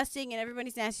everybody's disgusting and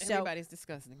everybody's nasty. Everybody's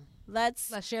disgusting. Let's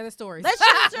share the stories. Let's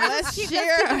share the stories. Let's keep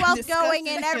the wealth going,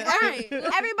 and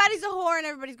everybody's a whore and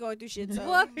everybody's going through shit. So.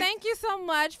 Well, thank you so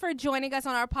much for joining us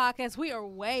on our podcast. We are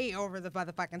way over the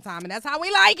motherfucking time, and that's how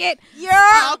we like it.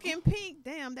 Talking pink.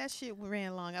 Damn, that shit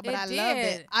ran long, but I loved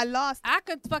it. I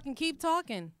could fucking keep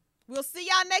talking. We'll see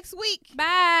y'all next week.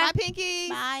 Bye. Bye, Pinkies.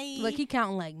 Bye. Look, he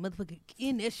counting like motherfucking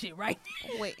in this shit right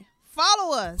now. Wait.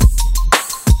 Follow us.